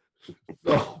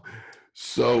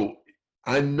 So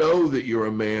I know that you're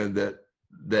a man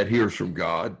that hears from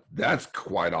God. That's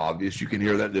quite obvious. You can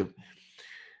hear that.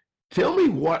 Tell me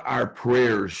what our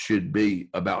prayers should be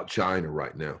about China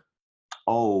right now.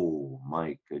 Oh,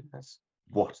 my goodness.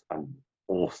 What an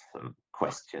awesome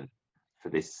question for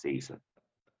this season.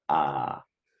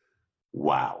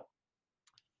 Wow.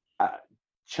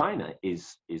 China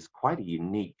is quite a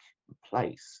unique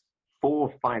place.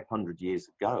 400 or 500 years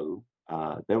ago,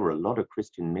 there were a lot of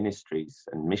Christian ministries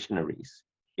and missionaries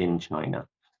in China.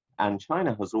 And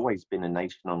China has always been a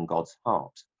nation on God's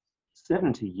heart.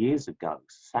 70 years ago,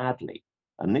 sadly,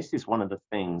 and this is one of the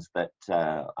things that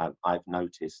I've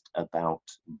noticed about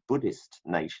Buddhist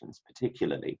nations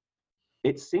particularly,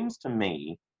 it seems to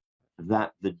me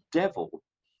that the devil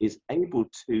is able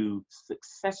to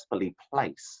successfully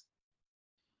place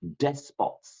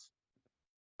despots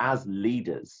as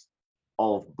leaders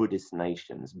of Buddhist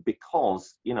nations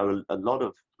because, you know, a lot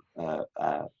of,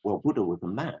 Buddha was a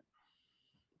man.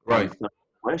 Right. And so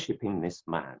worshipping this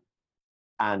man.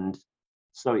 And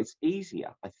so it's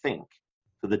easier, I think,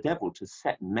 for the devil to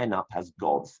set men up as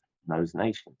gods in those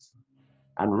nations.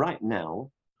 And right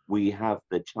now, we have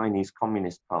the Chinese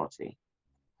Communist Party,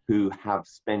 who have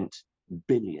spent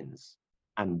billions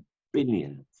and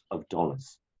billions of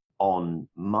dollars on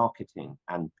marketing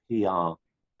and PR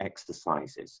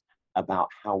exercises about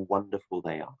how wonderful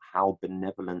they are, how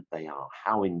benevolent they are,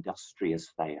 how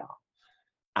industrious they are.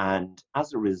 And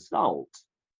as a result,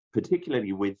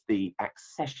 particularly with the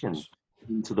accession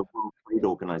into the World Trade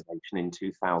Organization in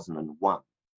 2001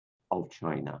 of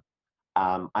China,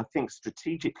 I think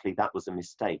strategically that was a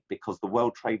mistake because the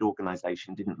World Trade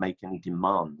Organization didn't make any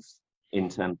demands in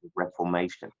terms of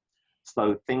reformation.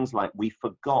 So things like we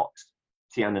forgot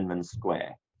Tiananmen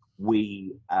Square.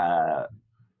 We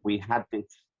had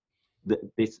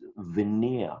this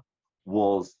veneer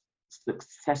was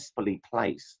successfully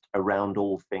placed around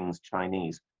all things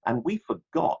Chinese, and we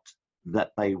forgot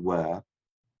that they were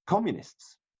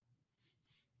communists.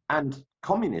 And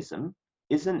communism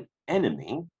is an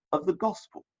enemy of the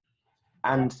gospel.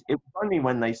 And it was only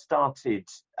when they started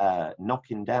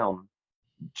knocking down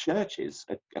churches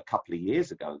a couple of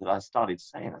years ago that I started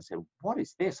saying, I said, what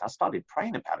is this? I started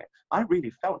praying about it. I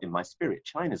really felt in my spirit,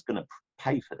 China's going to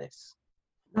pay for this.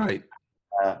 Right.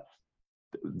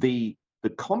 The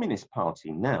Communist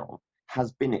Party now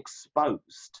has been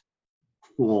exposed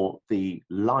for the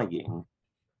lying,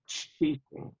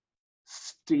 cheating,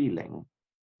 stealing,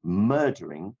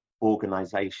 murdering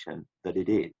organization that it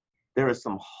is. There are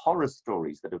some horror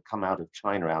stories that have come out of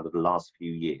China out of the last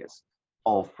few years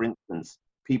of, for instance,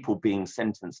 people being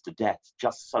sentenced to death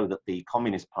just so that the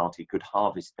Communist Party could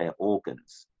harvest their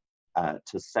organs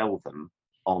to sell them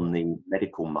on the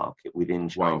medical market within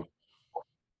China.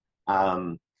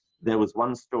 Wow. There was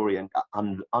one story,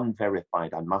 and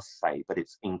unverified, I must say, but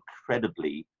it's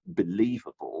incredibly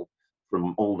believable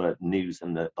from all the news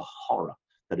and the horror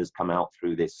that has come out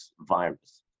through this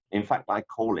virus. In fact, I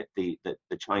call it the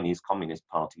Chinese Communist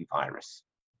Party virus,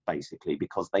 basically,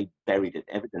 because they buried it.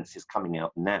 Evidence is coming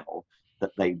out now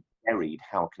that they buried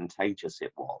how contagious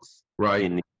it was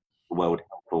in the World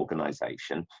Health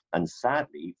Organization. And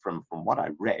sadly, from what I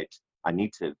read, I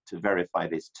need to verify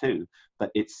this too,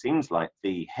 but it seems like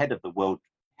the head of the World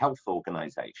Health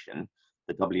Organization,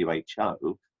 the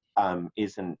WHO,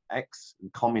 is an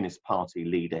ex-Communist Party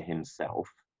leader himself,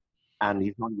 and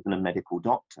he's not even a medical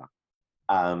doctor,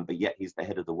 but yet he's the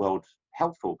head of the World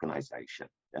Health Organization.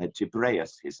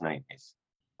 Ghebreyesus, his name is.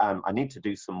 I need to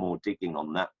do some more digging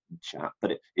on that chap,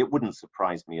 but it wouldn't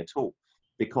surprise me at all,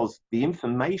 because the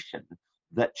information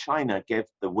that China gave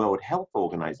the World Health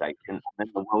Organization, and then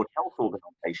the World Health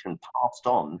Organization passed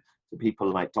on to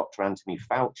people like Dr. Anthony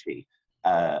Fauci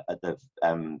at the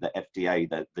FDA,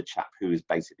 the chap who is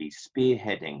basically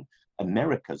spearheading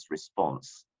America's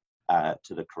response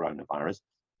to the coronavirus.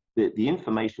 The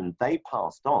information they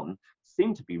passed on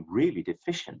seemed to be really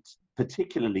deficient,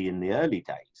 particularly in the early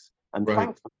days. And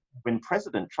thankfully, when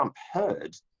President Trump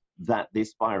heard that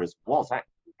this virus was actually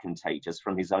contagious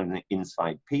from his own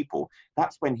inside people,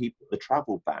 that's when he put the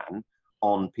travel ban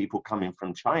on people coming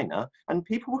from China, and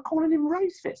people were calling him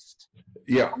racist.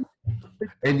 Yeah.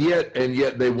 And yet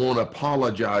they won't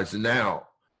apologize now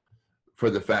for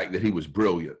the fact that he was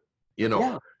brilliant. You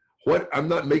know, what I'm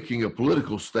not making a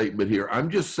political statement here. I'm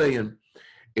just saying,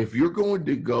 if you're going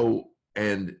to go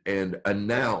and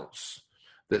announce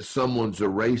that someone's a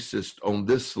racist on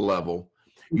this level,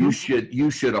 you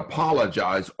should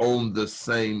apologize on the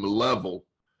same level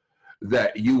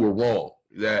that you were wrong,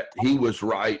 that he was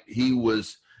right.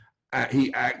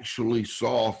 He actually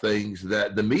saw things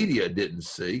that the media didn't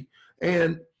see,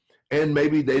 and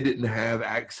maybe they didn't have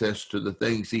access to the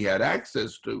things he had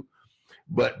access to.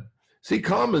 But see,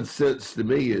 common sense to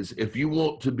me is, if you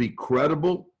want to be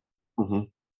credible, well,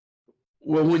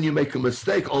 when you make a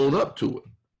mistake, own up to it.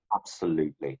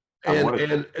 Absolutely.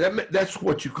 And that's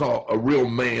what you call a real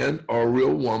man or a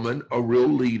real woman, a real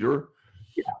leader,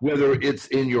 whether it's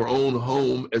in your own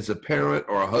home as a parent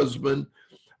or a husband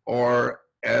or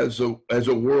as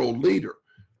a world leader.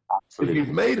 Absolutely. If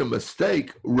you've made a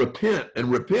mistake, repent.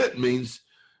 And repent means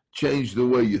change the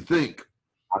way you think.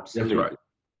 Absolutely. That's right.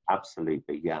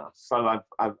 Absolutely, yeah. So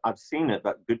I've seen a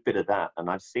good bit of that, and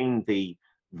I've seen the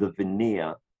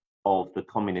veneer of the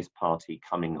Communist Party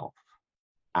coming off.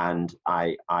 And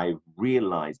I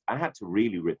realized I had to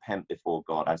really repent before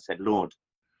God. I said, Lord,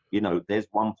 there's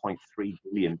 1.3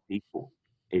 billion people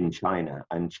in China,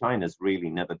 and China's really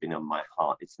never been on my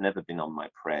heart. It's never been on my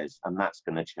prayers, and that's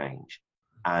going to change.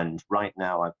 And right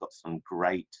now I've got some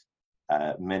great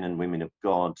men and women of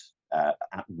God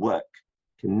at work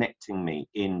connecting me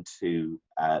into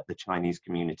the Chinese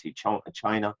community,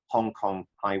 China, Hong Kong,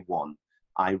 Taiwan.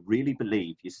 I really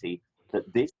believe, you see, that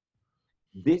this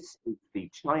is the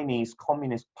Chinese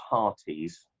Communist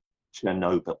Party's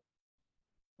Chernobyl.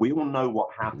 We all know what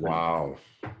happened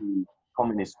to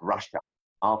communist Russia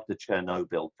after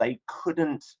Chernobyl. They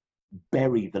couldn't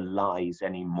bury the lies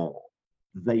anymore.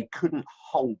 They couldn't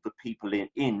hold the people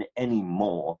in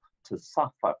anymore to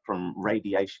suffer from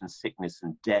radiation sickness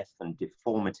and death and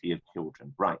deformity of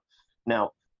children. Right.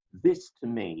 Now, this to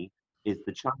me is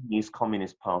the Chinese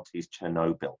Communist Party's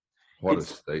Chernobyl. What a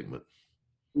statement.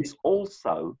 It's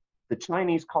also the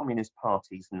Chinese Communist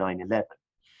Party's 9/11.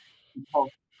 Because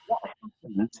what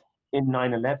happened in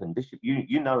 9/11, Bishop,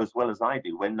 you know as well as I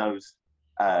do, when those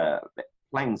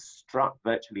planes struck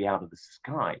virtually out of the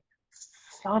sky,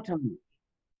 suddenly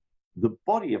the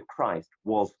body of Christ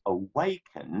was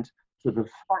awakened to the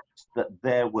fact that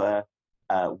there were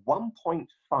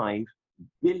 1.5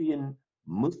 billion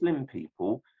Muslim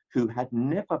people who had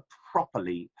never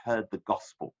properly heard the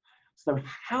gospel. So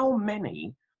how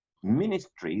many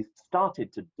ministries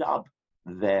started to dub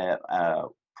their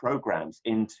programs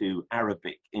into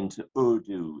Arabic, into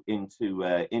Urdu, into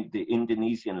in the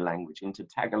Indonesian language, into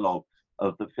Tagalog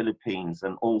of the Philippines,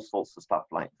 and all sorts of stuff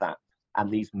like that. And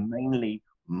these mainly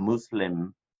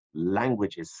Muslim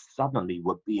languages suddenly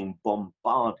were being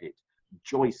bombarded.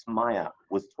 Joyce Meyer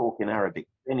was talking Arabic.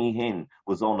 Benny Hinn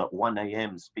was on at 1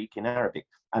 a.m. speaking Arabic.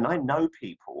 And I know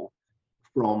people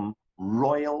from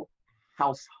royal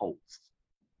households.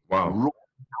 Wow. Royal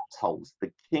households.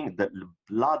 The king, the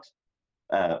blood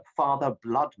father,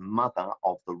 blood mother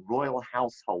of the royal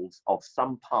households of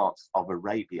some parts of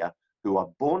Arabia, who are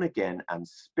born again and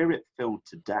spirit-filled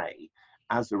today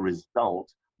as a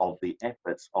result of the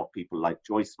efforts of people like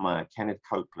Joyce Meyer, Kenneth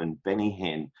Copeland, Benny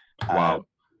Hinn, Wow.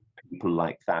 people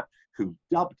like that, who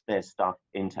dubbed their stuff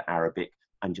into Arabic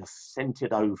and just sent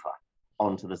it over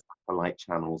onto the satellite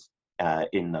channels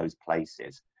in those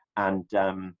places. And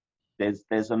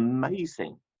there's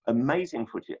amazing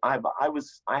footage. I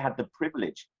had the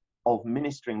privilege of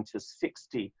ministering to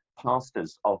 60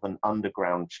 pastors of an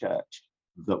underground church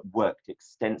that worked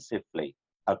extensively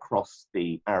across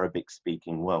the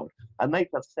Arabic-speaking world. And they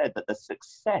just said that the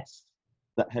success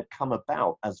that had come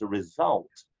about as a result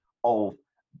of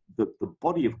the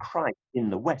body of Christ in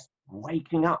the West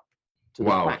waking up to the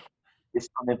fact this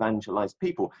unevangelized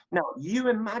people. Now, you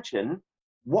imagine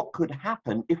what could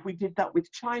happen if we did that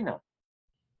with China.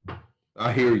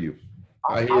 I hear you.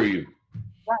 I hear you.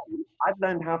 I've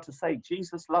learned how to say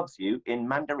Jesus loves you in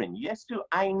Mandarin. Yes, do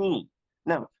I need.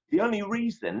 Now, the only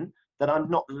reason that I'm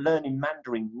not learning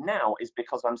Mandarin now is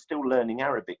because I'm still learning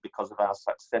Arabic because of our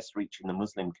success reaching the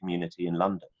Muslim community in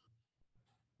London.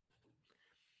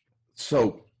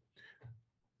 So,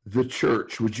 the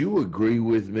church, would you agree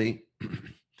with me?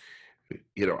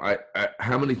 You know, I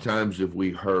how many times have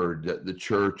we heard that the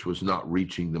church was not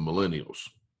reaching the millennials?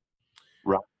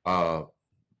 Right.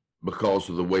 Because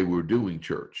of the way we're doing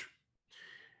church.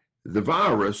 The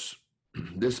virus,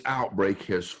 this outbreak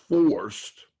has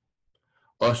forced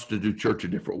us to do church a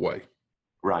different way.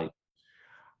 Right.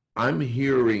 I'm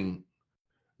hearing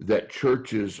that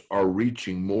churches are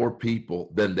reaching more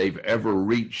people than they've ever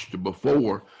reached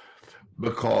before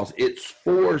because it's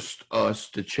forced us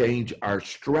to change our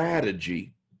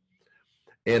strategy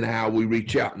and how we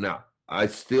reach out. Now, I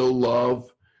still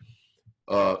love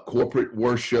corporate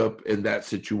worship in that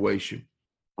situation.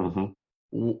 Mm-hmm.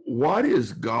 What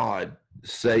is God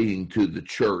saying to the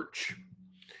church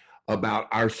about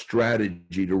our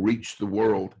strategy to reach the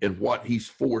world and what he's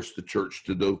forced the church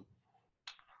to do?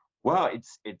 Well,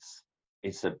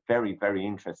 it's a very, very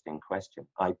interesting question.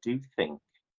 I do think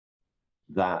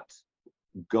that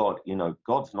God,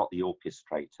 God's not the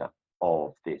orchestrator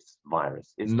of this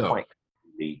virus. It's quite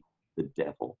clearly the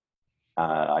devil.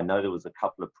 I know there was a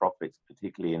couple of prophets,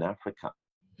 particularly in Africa,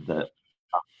 that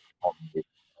on this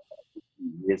a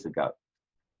few years ago.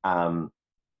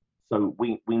 So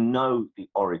we know the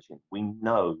origin, we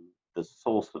know the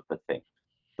source of the thing,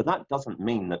 but that doesn't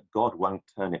mean that God won't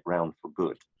turn it round for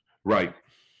good. Right.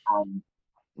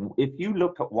 If you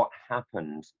look at what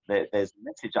happened, there's a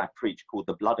message I preach called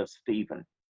the blood of Stephen.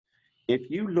 If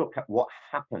you look at what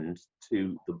happened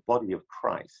to the body of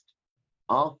Christ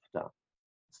after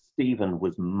Stephen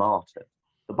was martyred,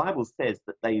 the Bible says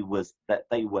that they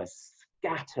were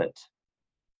scattered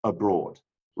abroad,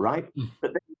 right?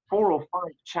 But then 4 or 5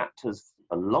 chapters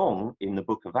along in the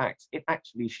book of Acts, it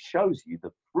actually shows you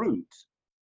the fruit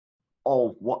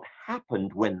of what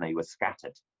happened when they were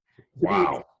scattered.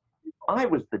 Wow. If I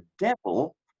was the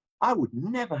devil, I would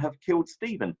never have killed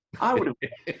Stephen. I would have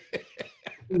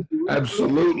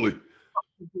Absolutely.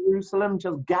 Jerusalem,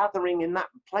 just gathering in that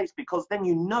place, because then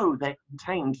they're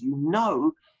contained,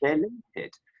 they're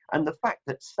limited. And the fact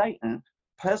that Satan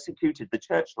persecuted the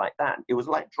church like that, it was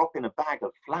like dropping a bag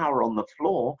of flour on the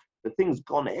floor. The thing's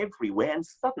gone everywhere, and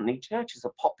suddenly churches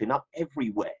are popping up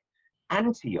everywhere.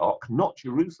 Antioch, not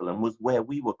Jerusalem, was where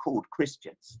we were called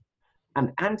Christians.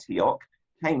 And Antioch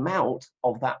came out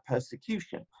of that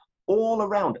persecution. All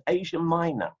around Asia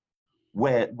Minor,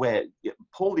 where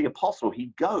Paul the Apostle,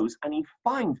 he goes and he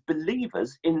finds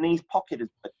believers in these pockets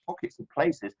of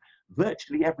places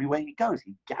virtually everywhere he goes.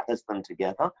 He gathers them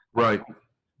together. Right.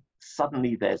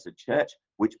 Suddenly there's a church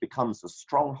which becomes a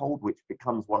stronghold, which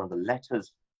becomes one of the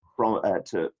letters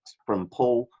from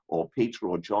Paul or Peter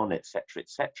or John, etc.,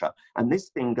 etc. And this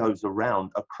thing goes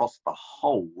around across the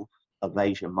whole of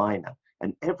Asia Minor.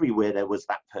 And everywhere there was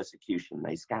that persecution,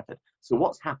 they scattered. So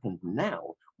what's happened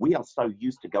now, we are so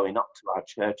used to going up to our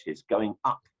churches, going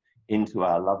up into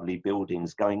our lovely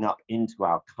buildings, going up into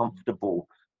our comfortable,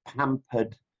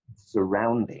 pampered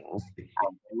surroundings,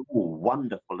 and we're all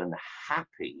wonderful and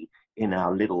happy in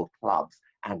our little clubs.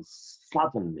 And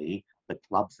suddenly the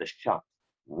clubs are shut.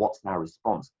 What's our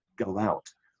response? Go out,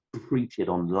 preach it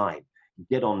online,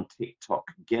 get on TikTok,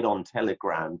 get on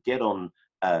Telegram, get on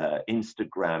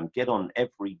Instagram, get on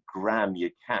every gram you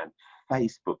can,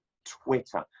 Facebook,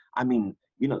 Twitter. I mean,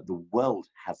 you know, the world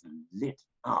has lit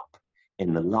up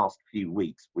in the last few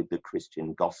weeks with the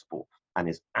Christian gospel, and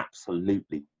it's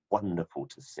absolutely wonderful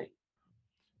to see.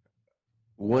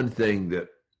 One thing that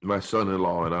my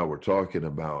son-in-law and I were talking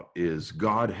about is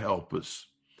God help us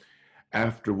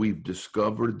after we've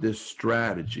discovered this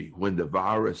strategy, when the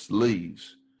virus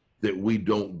leaves, that we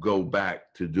don't go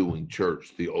back to doing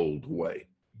church the old way.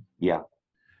 Yeah.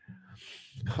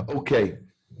 Okay.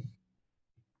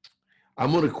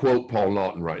 I'm going to quote Paul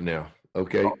Naughton right now.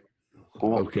 Okay.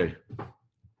 Okay.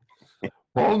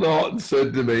 Paul Naughton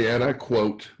said to me, and I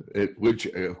quote it, which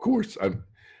of course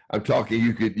I'm talking,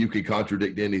 you could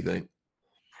contradict anything.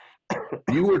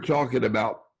 You were talking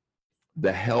about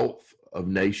the health of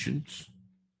nations,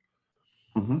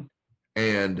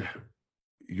 and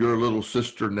your little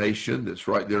sister nation that's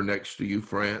right there next to you,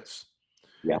 France.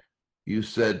 Yeah. You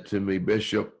said to me,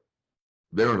 Bishop,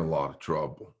 they're in a lot of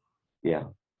trouble. Yeah.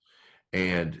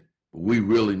 And we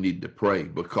really need to pray,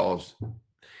 because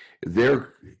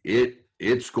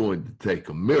it's going to take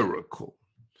a miracle.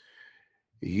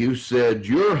 You said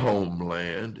your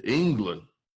homeland, England,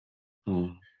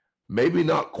 maybe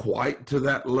not quite to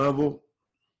that level.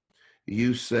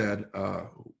 You said,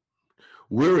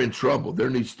 we're in trouble. There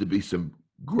needs to be some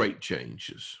great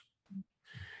changes.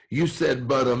 You said,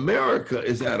 but America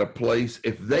is at a place,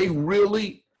 if they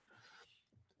really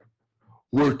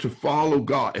were to follow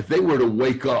God, if they were to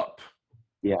wake up,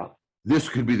 this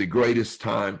could be the greatest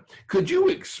time. Could you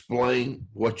explain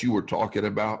what you were talking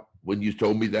about when you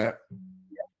told me that?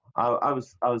 I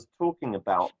was talking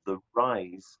about the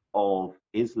rise of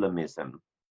Islamism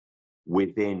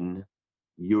within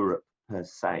Europe per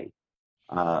se.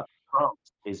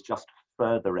 France is just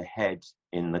further ahead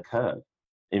in the curve.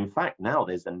 In fact, now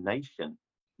there's a nation,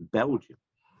 Belgium,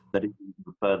 that is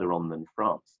even further on than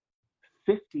France.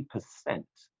 50%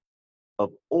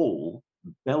 of all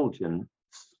Belgian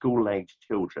school-age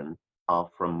children are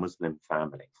from Muslim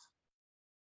families.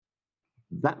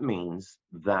 That means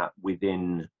that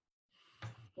within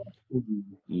 40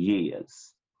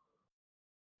 years,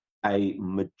 a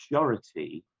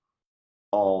majority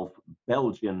of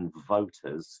Belgian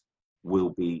voters will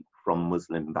be from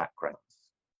Muslim backgrounds.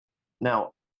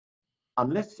 Now,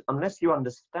 unless you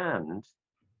understand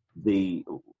the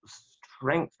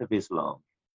strength of Islam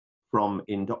from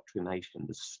indoctrination,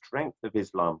 the strength of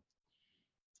Islam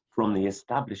from the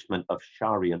establishment of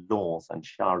Sharia laws and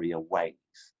Sharia ways,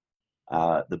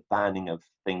 the banning of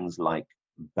things like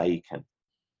bacon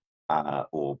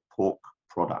or pork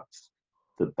products,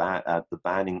 the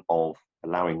banning of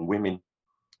allowing women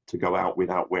to go out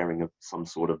without wearing some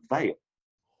sort of veil,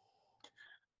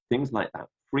 things like that,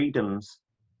 freedoms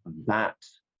that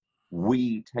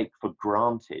we take for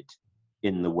granted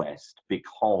in the West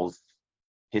because,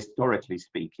 historically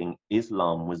speaking,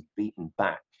 Islam was beaten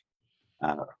back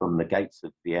from the gates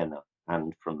of Vienna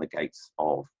and from the gates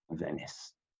of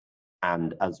Venice.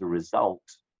 And as a result,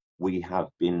 we have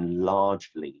been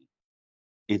largely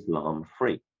Islam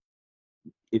free.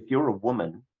 If you're a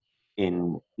woman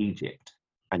in Egypt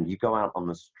and you go out on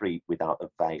the street without a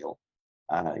veil,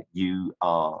 you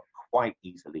are quite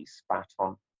easily spat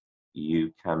on.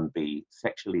 You can be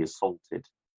sexually assaulted.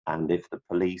 And if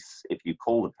you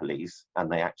call the police and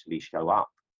they actually show up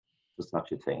for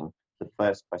such a thing, the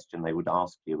first question they would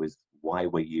ask you is, why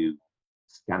were you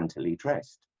scantily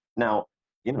dressed? Now,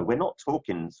 you know, we're not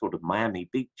talking sort of Miami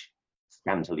Beach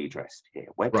scantily dressed here.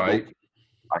 We're talking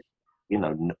like, you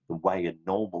know, the way a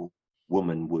normal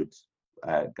woman would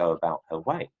go about her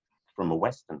way from a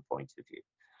Western point of view.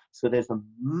 So there's a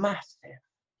massive,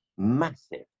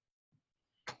 massive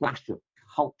clash of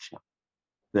culture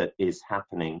that is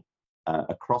happening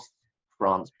across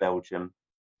France, Belgium,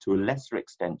 to a lesser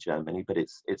extent Germany, but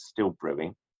it's still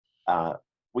brewing.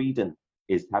 Sweden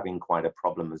is having quite a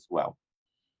problem as well.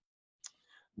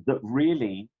 That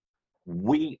really,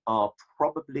 we are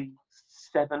probably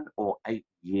 7 or 8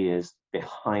 years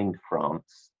behind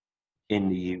France in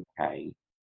the UK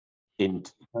in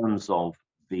terms of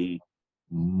the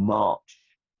march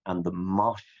and the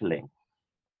marshalling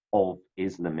of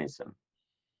Islamism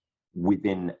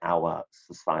within our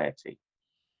society.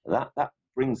 That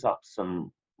brings up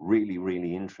some really,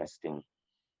 really interesting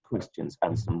questions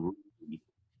and some really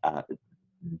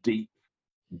deep,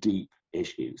 deep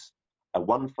issues.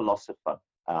 One philosopher,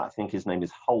 I think his name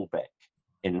is Holbeck,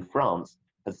 in France,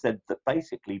 has said that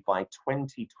basically by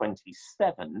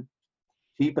 2027,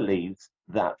 he believes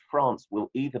that France will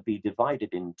either be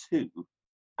divided in two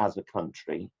as a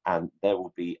country, and there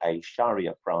will be a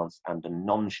Sharia France and a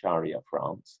non-Sharia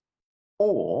France,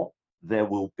 or there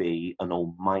will be an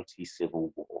almighty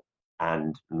civil war,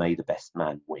 and may the best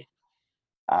man win.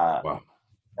 Wow.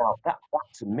 Now, that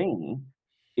to me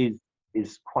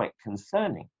is quite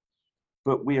concerning.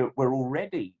 But we're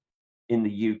already in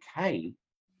the UK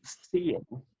seeing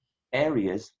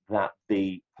areas that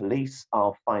the police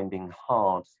are finding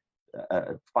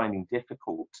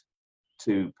difficult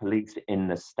to police in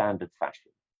the standard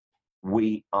fashion.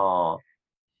 We are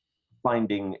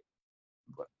finding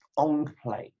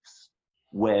enclaves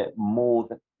where more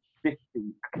than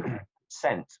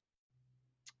 50%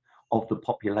 of the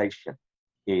population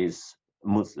is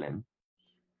Muslim,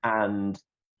 and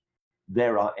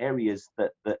there are areas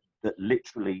that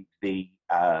literally the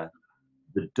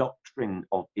doctrine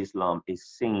of Islam is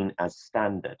seen as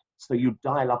standard. So you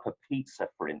dial up a pizza,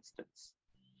 for instance,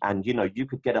 and you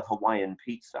could get a Hawaiian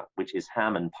pizza, which is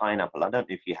ham and pineapple. I don't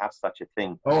know if you have such a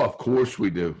thing. Oh, of course we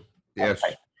do. Yes.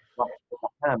 Okay. But the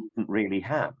ham isn't really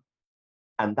ham.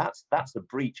 And that's a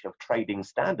breach of trading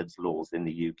standards laws in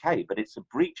the UK, but it's a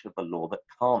breach of the law that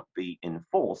can't be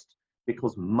enforced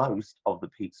because most of the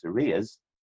pizzerias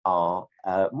are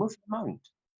Muslim owned.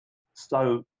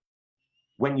 So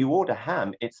when you order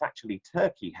ham, it's actually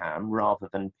turkey ham rather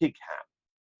than pig ham.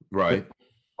 Right.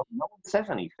 But no one says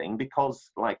anything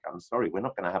because, I'm sorry, we're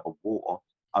not going to have a war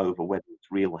over whether it's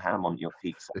real ham on your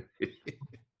pizza.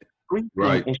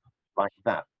 Right. Issues like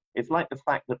that. It's like the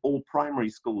fact that all primary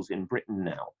schools in Britain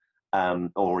now,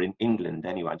 or in England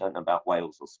anyway, I don't know about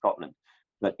Wales or Scotland,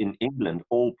 but in England,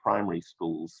 all primary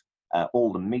schools,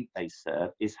 all the meat they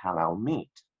serve is halal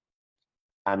meat.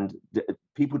 And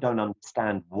people don't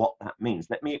understand what that means.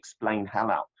 Let me explain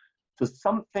halal. For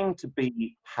something to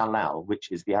be halal,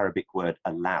 which is the Arabic word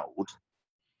allowed,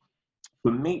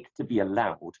 for meat to be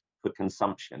allowed for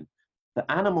consumption,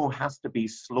 the animal has to be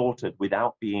slaughtered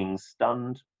without being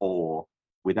stunned or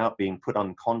without being put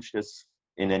unconscious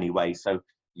in any way. So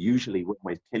usually when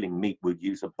we're killing meat, we'll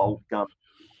use a bolt gun,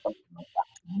 something like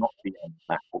that, to knock the animal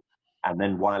out. And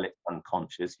then while it's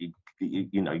unconscious,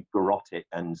 you garrote it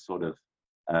and sort of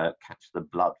catch the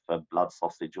blood for blood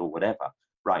sausage or whatever.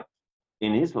 Right.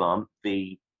 In Islam,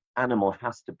 the animal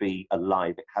has to be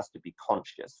alive. It has to be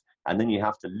conscious. And then you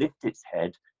have to lift its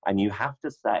head and you have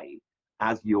to say,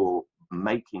 as you're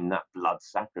making that blood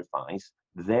sacrifice,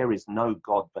 there is no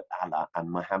God but Allah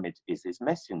and Muhammad is his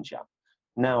messenger.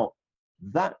 Now,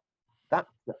 that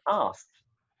to us,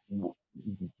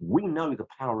 we know the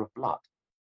power of blood.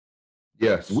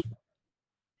 Yes.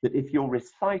 That if you're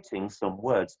reciting some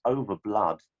words over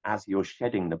blood as you're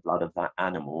shedding the blood of that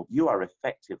animal, you are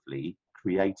effectively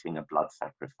creating a blood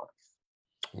sacrifice.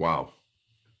 Wow.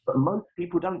 But most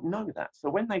people don't know that. So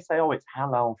when they say, oh, it's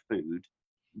halal food,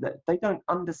 that they don't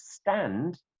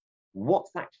understand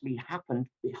what's actually happened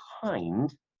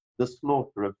behind the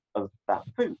slaughter of that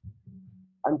food.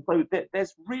 And so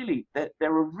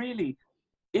there are really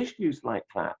issues like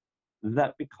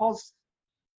that because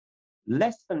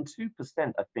less than 2%,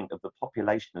 I think, of the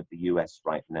population of the US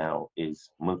right now is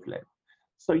Muslim.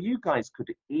 So you guys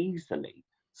could easily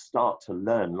start to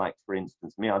learn, like, for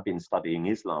instance, me, I've been studying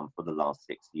Islam for the last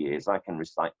 6 years. I can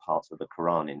recite parts of the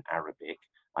Quran in Arabic.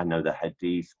 I know the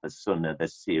Hadith, the Sunnah, the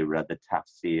Sirah, the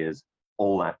Tafsirs,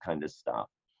 all that kind of stuff.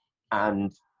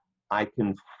 And I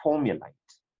can formulate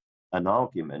an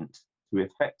argument to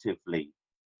effectively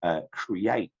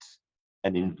create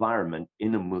an environment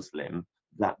in a Muslim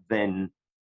that then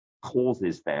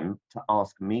causes them to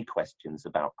ask me questions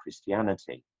about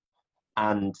Christianity.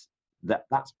 And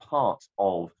that's part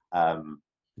of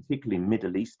particularly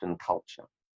Middle Eastern culture.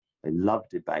 They love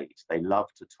debate, they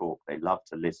love to talk, they love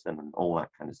to listen and all that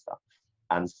kind of stuff.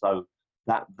 And so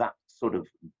that sort of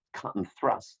cut and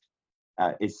thrust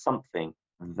is something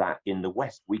that in the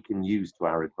West we can use to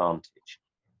our advantage.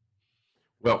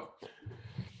 Well,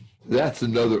 that's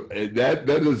another, that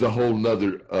is a whole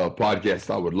nother podcast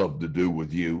I would love to do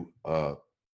with you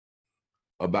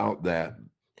about that.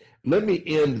 Let me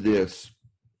end this,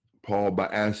 Paul, by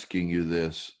asking you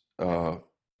this.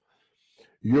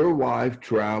 Your wife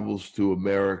travels to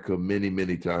America many,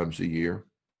 many times a year.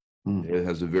 It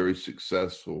has a very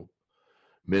successful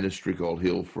ministry called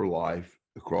Heal for Life.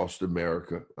 across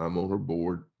America. I'm on her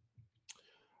board.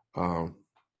 Um,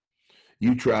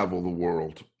 you travel the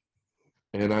world,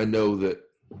 and I know that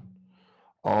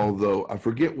although I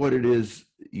forget what it is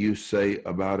you say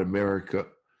about America,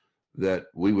 that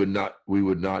we would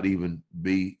not even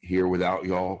be here without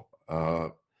y'all.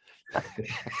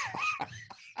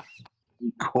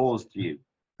 He caused you.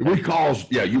 You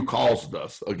caused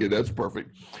us. Okay, that's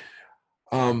perfect.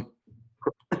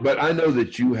 But I know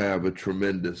that you have a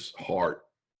tremendous heart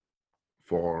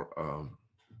for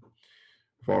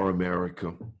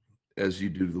America, as you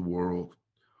do the world.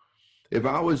 If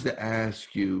I was to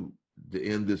ask you to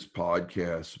end this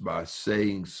podcast by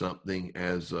saying something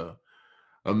as a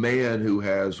man who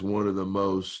has one of the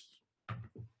most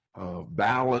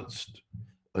balanced,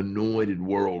 anointed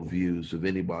worldviews of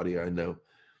anybody I know,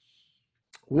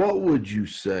 what would you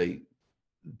say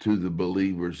to the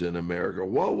believers in America?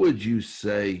 What would you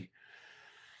say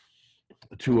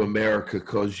to America?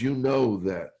 Because you know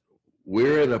that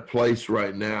we're in a place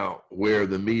right now where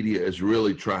the media is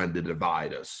really trying to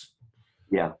divide us.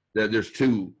 Yeah. That there's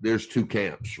two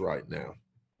camps right now.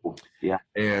 Yeah.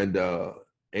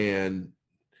 And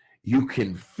you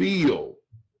can feel,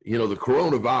 the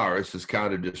coronavirus has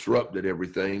kind of disrupted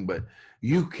everything, but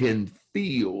you can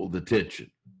feel the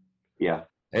tension. Yeah.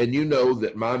 And you know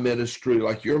that my ministry,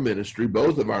 like your ministry,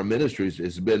 both of our ministries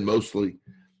has been mostly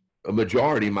a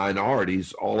majority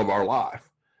minorities all of our life.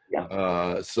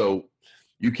 Yeah. So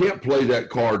you can't play that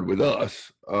card with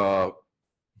us.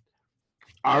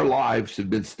 Our lives have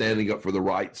been standing up for the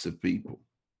rights of people.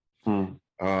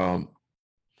 What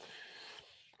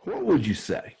would you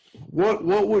say? What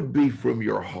would be from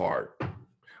your heart?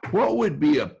 What would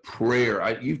be a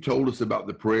prayer? You've told us about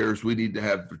the prayers we need to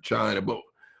have for China, but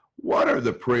what are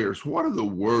the prayers? What are the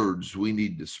words we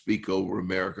need to speak over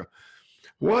America?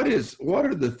 What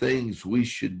are the things we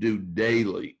should do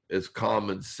daily as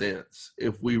common sense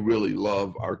if we really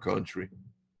love our country?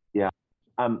 Yeah.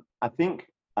 I think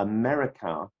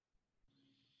America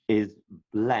is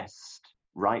blessed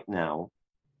right now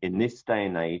in this day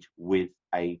and age with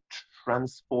a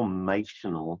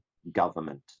transformational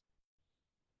government.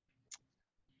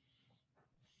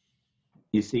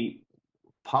 You see,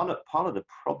 part of the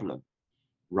problem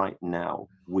right now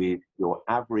with your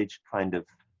average kind of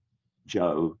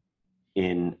Joe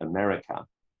in America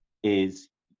is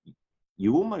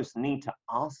you almost need to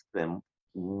ask them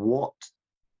what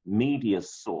media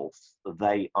source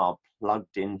they are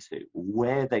plugged into,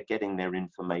 where they're getting their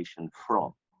information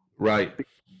from. Right.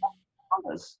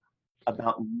 Because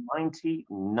about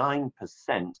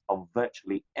 99% of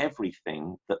virtually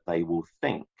everything that they will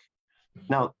think.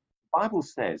 Now, the Bible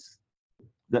says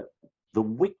that the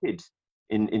wicked,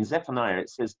 in Zephaniah, it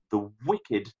says, the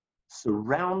wicked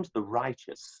surround the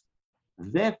righteous.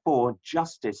 Therefore,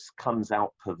 justice comes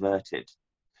out perverted.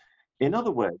 In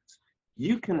other words,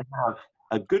 you can have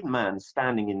a good man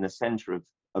standing in the center of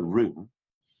a room,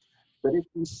 but if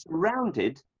he's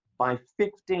surrounded by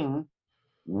 15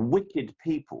 wicked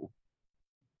people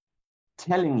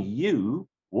telling you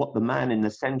what the man in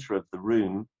the center of the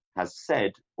room has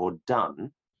said or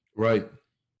done, right,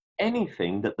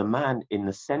 anything that the man in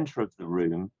the center of the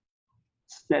room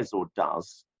says or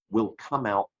does will come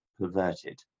out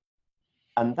perverted.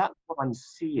 And that's what I'm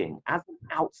seeing as an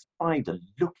outsider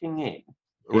looking in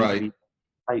into the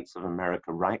States of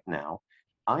America right now.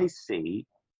 I see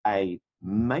a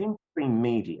mainstream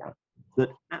media that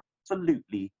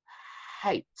absolutely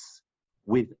hates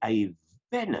with a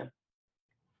venom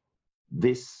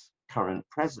this current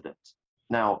president.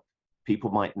 Now,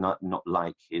 people might not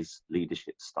like his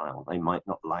leadership style. They might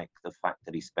not like the fact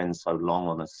that he spends so long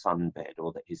on a sunbed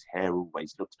or that his hair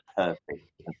always looks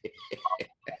perfect.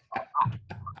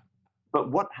 But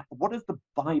what does the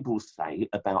Bible say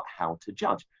about how to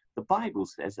judge? The Bible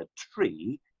says a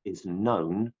tree is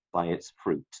known by its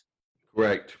fruit.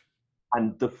 Correct.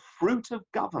 And the fruit of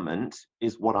government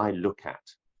is what I look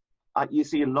at. You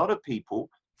see, a lot of people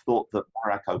thought that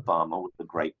Barack Obama was a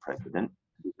great president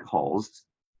because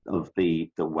of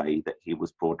the way that he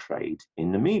was portrayed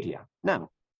in the media. Now,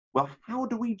 well, how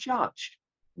do we judge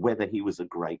whether he was a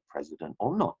great president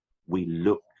or not? We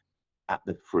look at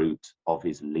the fruit of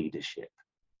his leadership.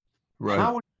 Right.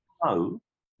 How would you know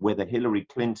whether Hillary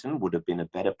Clinton would have been a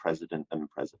better president than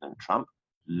President Trump?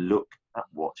 Look at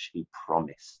what she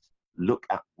promised. Look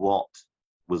at what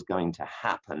was going to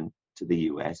happen to the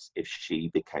US if she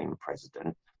became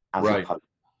president, as opposed to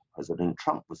President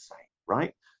Trump was saying,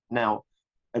 right? Now,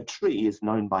 a tree is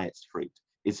known by its fruit.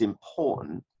 It's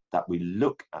important that we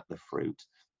look at the fruit,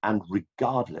 and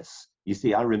regardless, you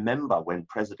see, I remember when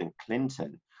President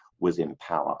Clinton was in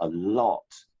power, a lot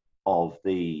of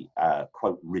the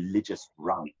quote religious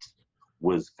right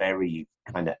was very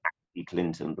kind of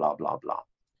anti-Clinton, blah blah blah.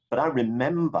 But I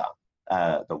remember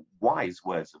the wise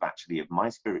words of my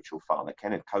spiritual father,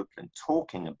 Kenneth Copeland,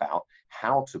 talking about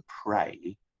how to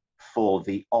pray for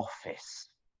the office.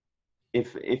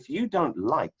 If you don't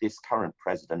like this current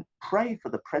president, pray for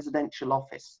the presidential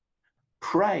office.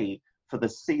 Pray for the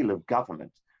seal of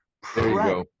government. There you Pray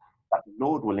go. that the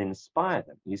Lord will inspire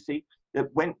them. You see, that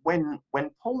when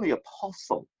Paul the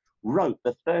Apostle wrote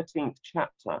the 13th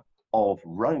chapter of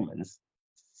Romans,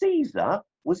 Caesar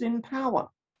was in power.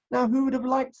 Now, who would have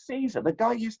liked Caesar? The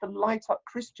guy used to light up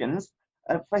Christians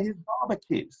for his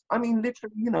barbecues. I mean,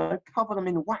 literally, cover them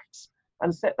in wax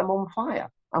and set them on fire.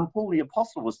 And Paul the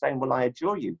Apostle was saying, well, I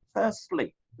adjure you,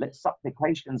 firstly, let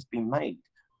supplications be made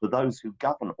for those who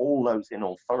govern, all those in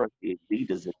authority,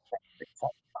 leaders, etc., etc.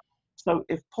 So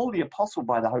if Paul the Apostle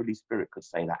by the Holy Spirit could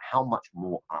say that, how much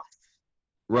more us?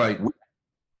 Right. We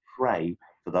pray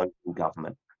for those in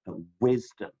government, that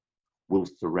wisdom will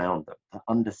surround them, that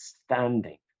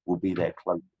understanding will be their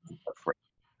closest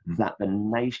friend, that the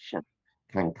nation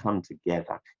can come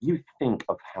together. You think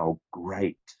of how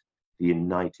great the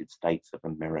United States of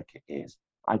America is.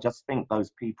 I just think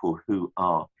those people who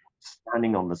are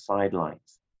standing on the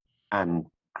sidelines and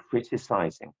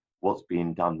criticizing what's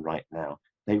being done right now,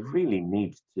 they really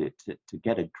need to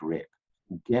get a grip,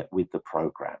 get with the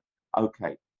program.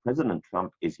 Okay, President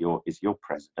Trump is your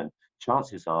president.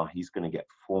 Chances are he's going to get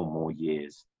 4 more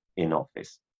years in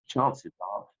office. Chances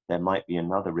are there might be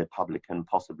another Republican,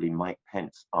 possibly Mike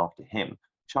Pence, after him.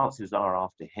 Chances are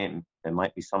after him, there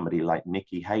might be somebody like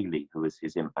Nikki Haley, who is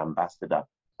his ambassador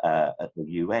at the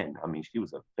UN. I mean, she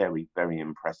was a very, very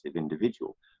impressive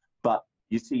individual. But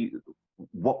you see,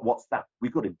 what's that?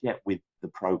 We've got to get with the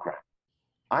program.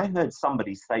 I heard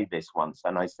somebody say this once,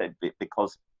 and I said,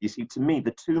 because you see, to me,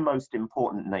 the 2 most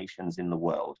important nations in the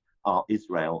world are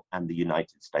Israel and the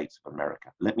United States of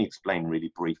America. Let me explain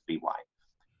really briefly why.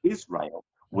 Israel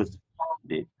was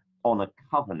founded on a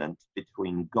covenant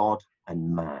between God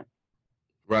and man.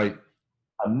 Right.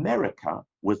 America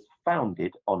was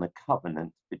founded on a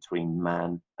covenant between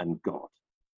man and God.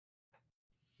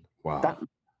 Wow. That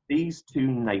these 2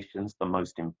 nations, the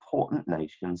most important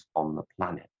nations on the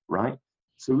planet, right?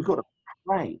 So we've got to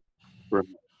pray for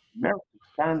America. America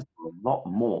stands for a lot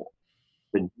more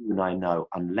than you and I know,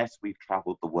 unless we've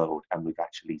traveled the world and we've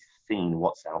actually seen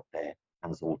what's out there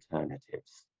as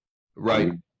alternatives. Right.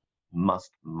 And we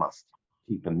must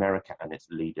keep America and its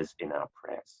leaders in our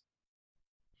prayers.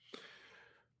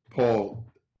 Paul,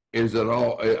 is it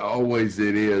always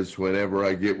it is whenever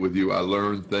I get with you, I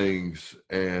learn things,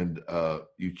 and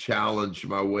you challenge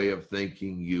my way of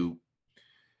thinking. You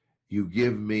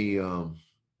give me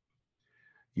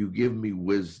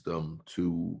wisdom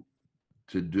to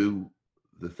do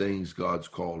the things God's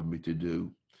called me to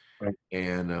do. Right.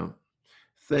 And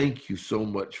thank you so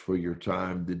much for your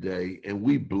time today. And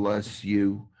we bless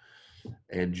you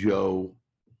and Joe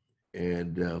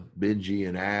and Benji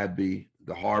and Abby,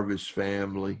 the Harvest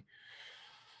family,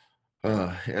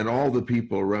 and all the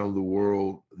people around the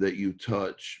world that you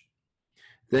touch.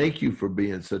 Thank you for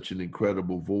being such an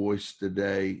incredible voice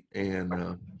today.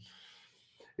 And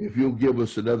if you'll give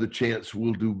us another chance,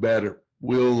 we'll do better.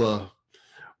 We'll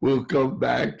come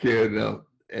back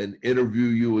and interview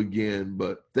you again.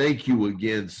 But thank you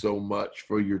again so much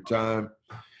for your time.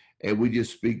 And we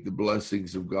just speak the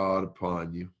blessings of God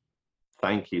upon you.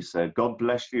 Thank you, sir. God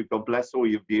bless you. God bless all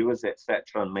your viewers,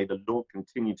 etc. And may the Lord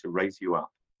continue to raise you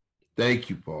up. Thank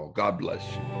you, Paul. God bless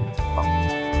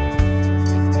you.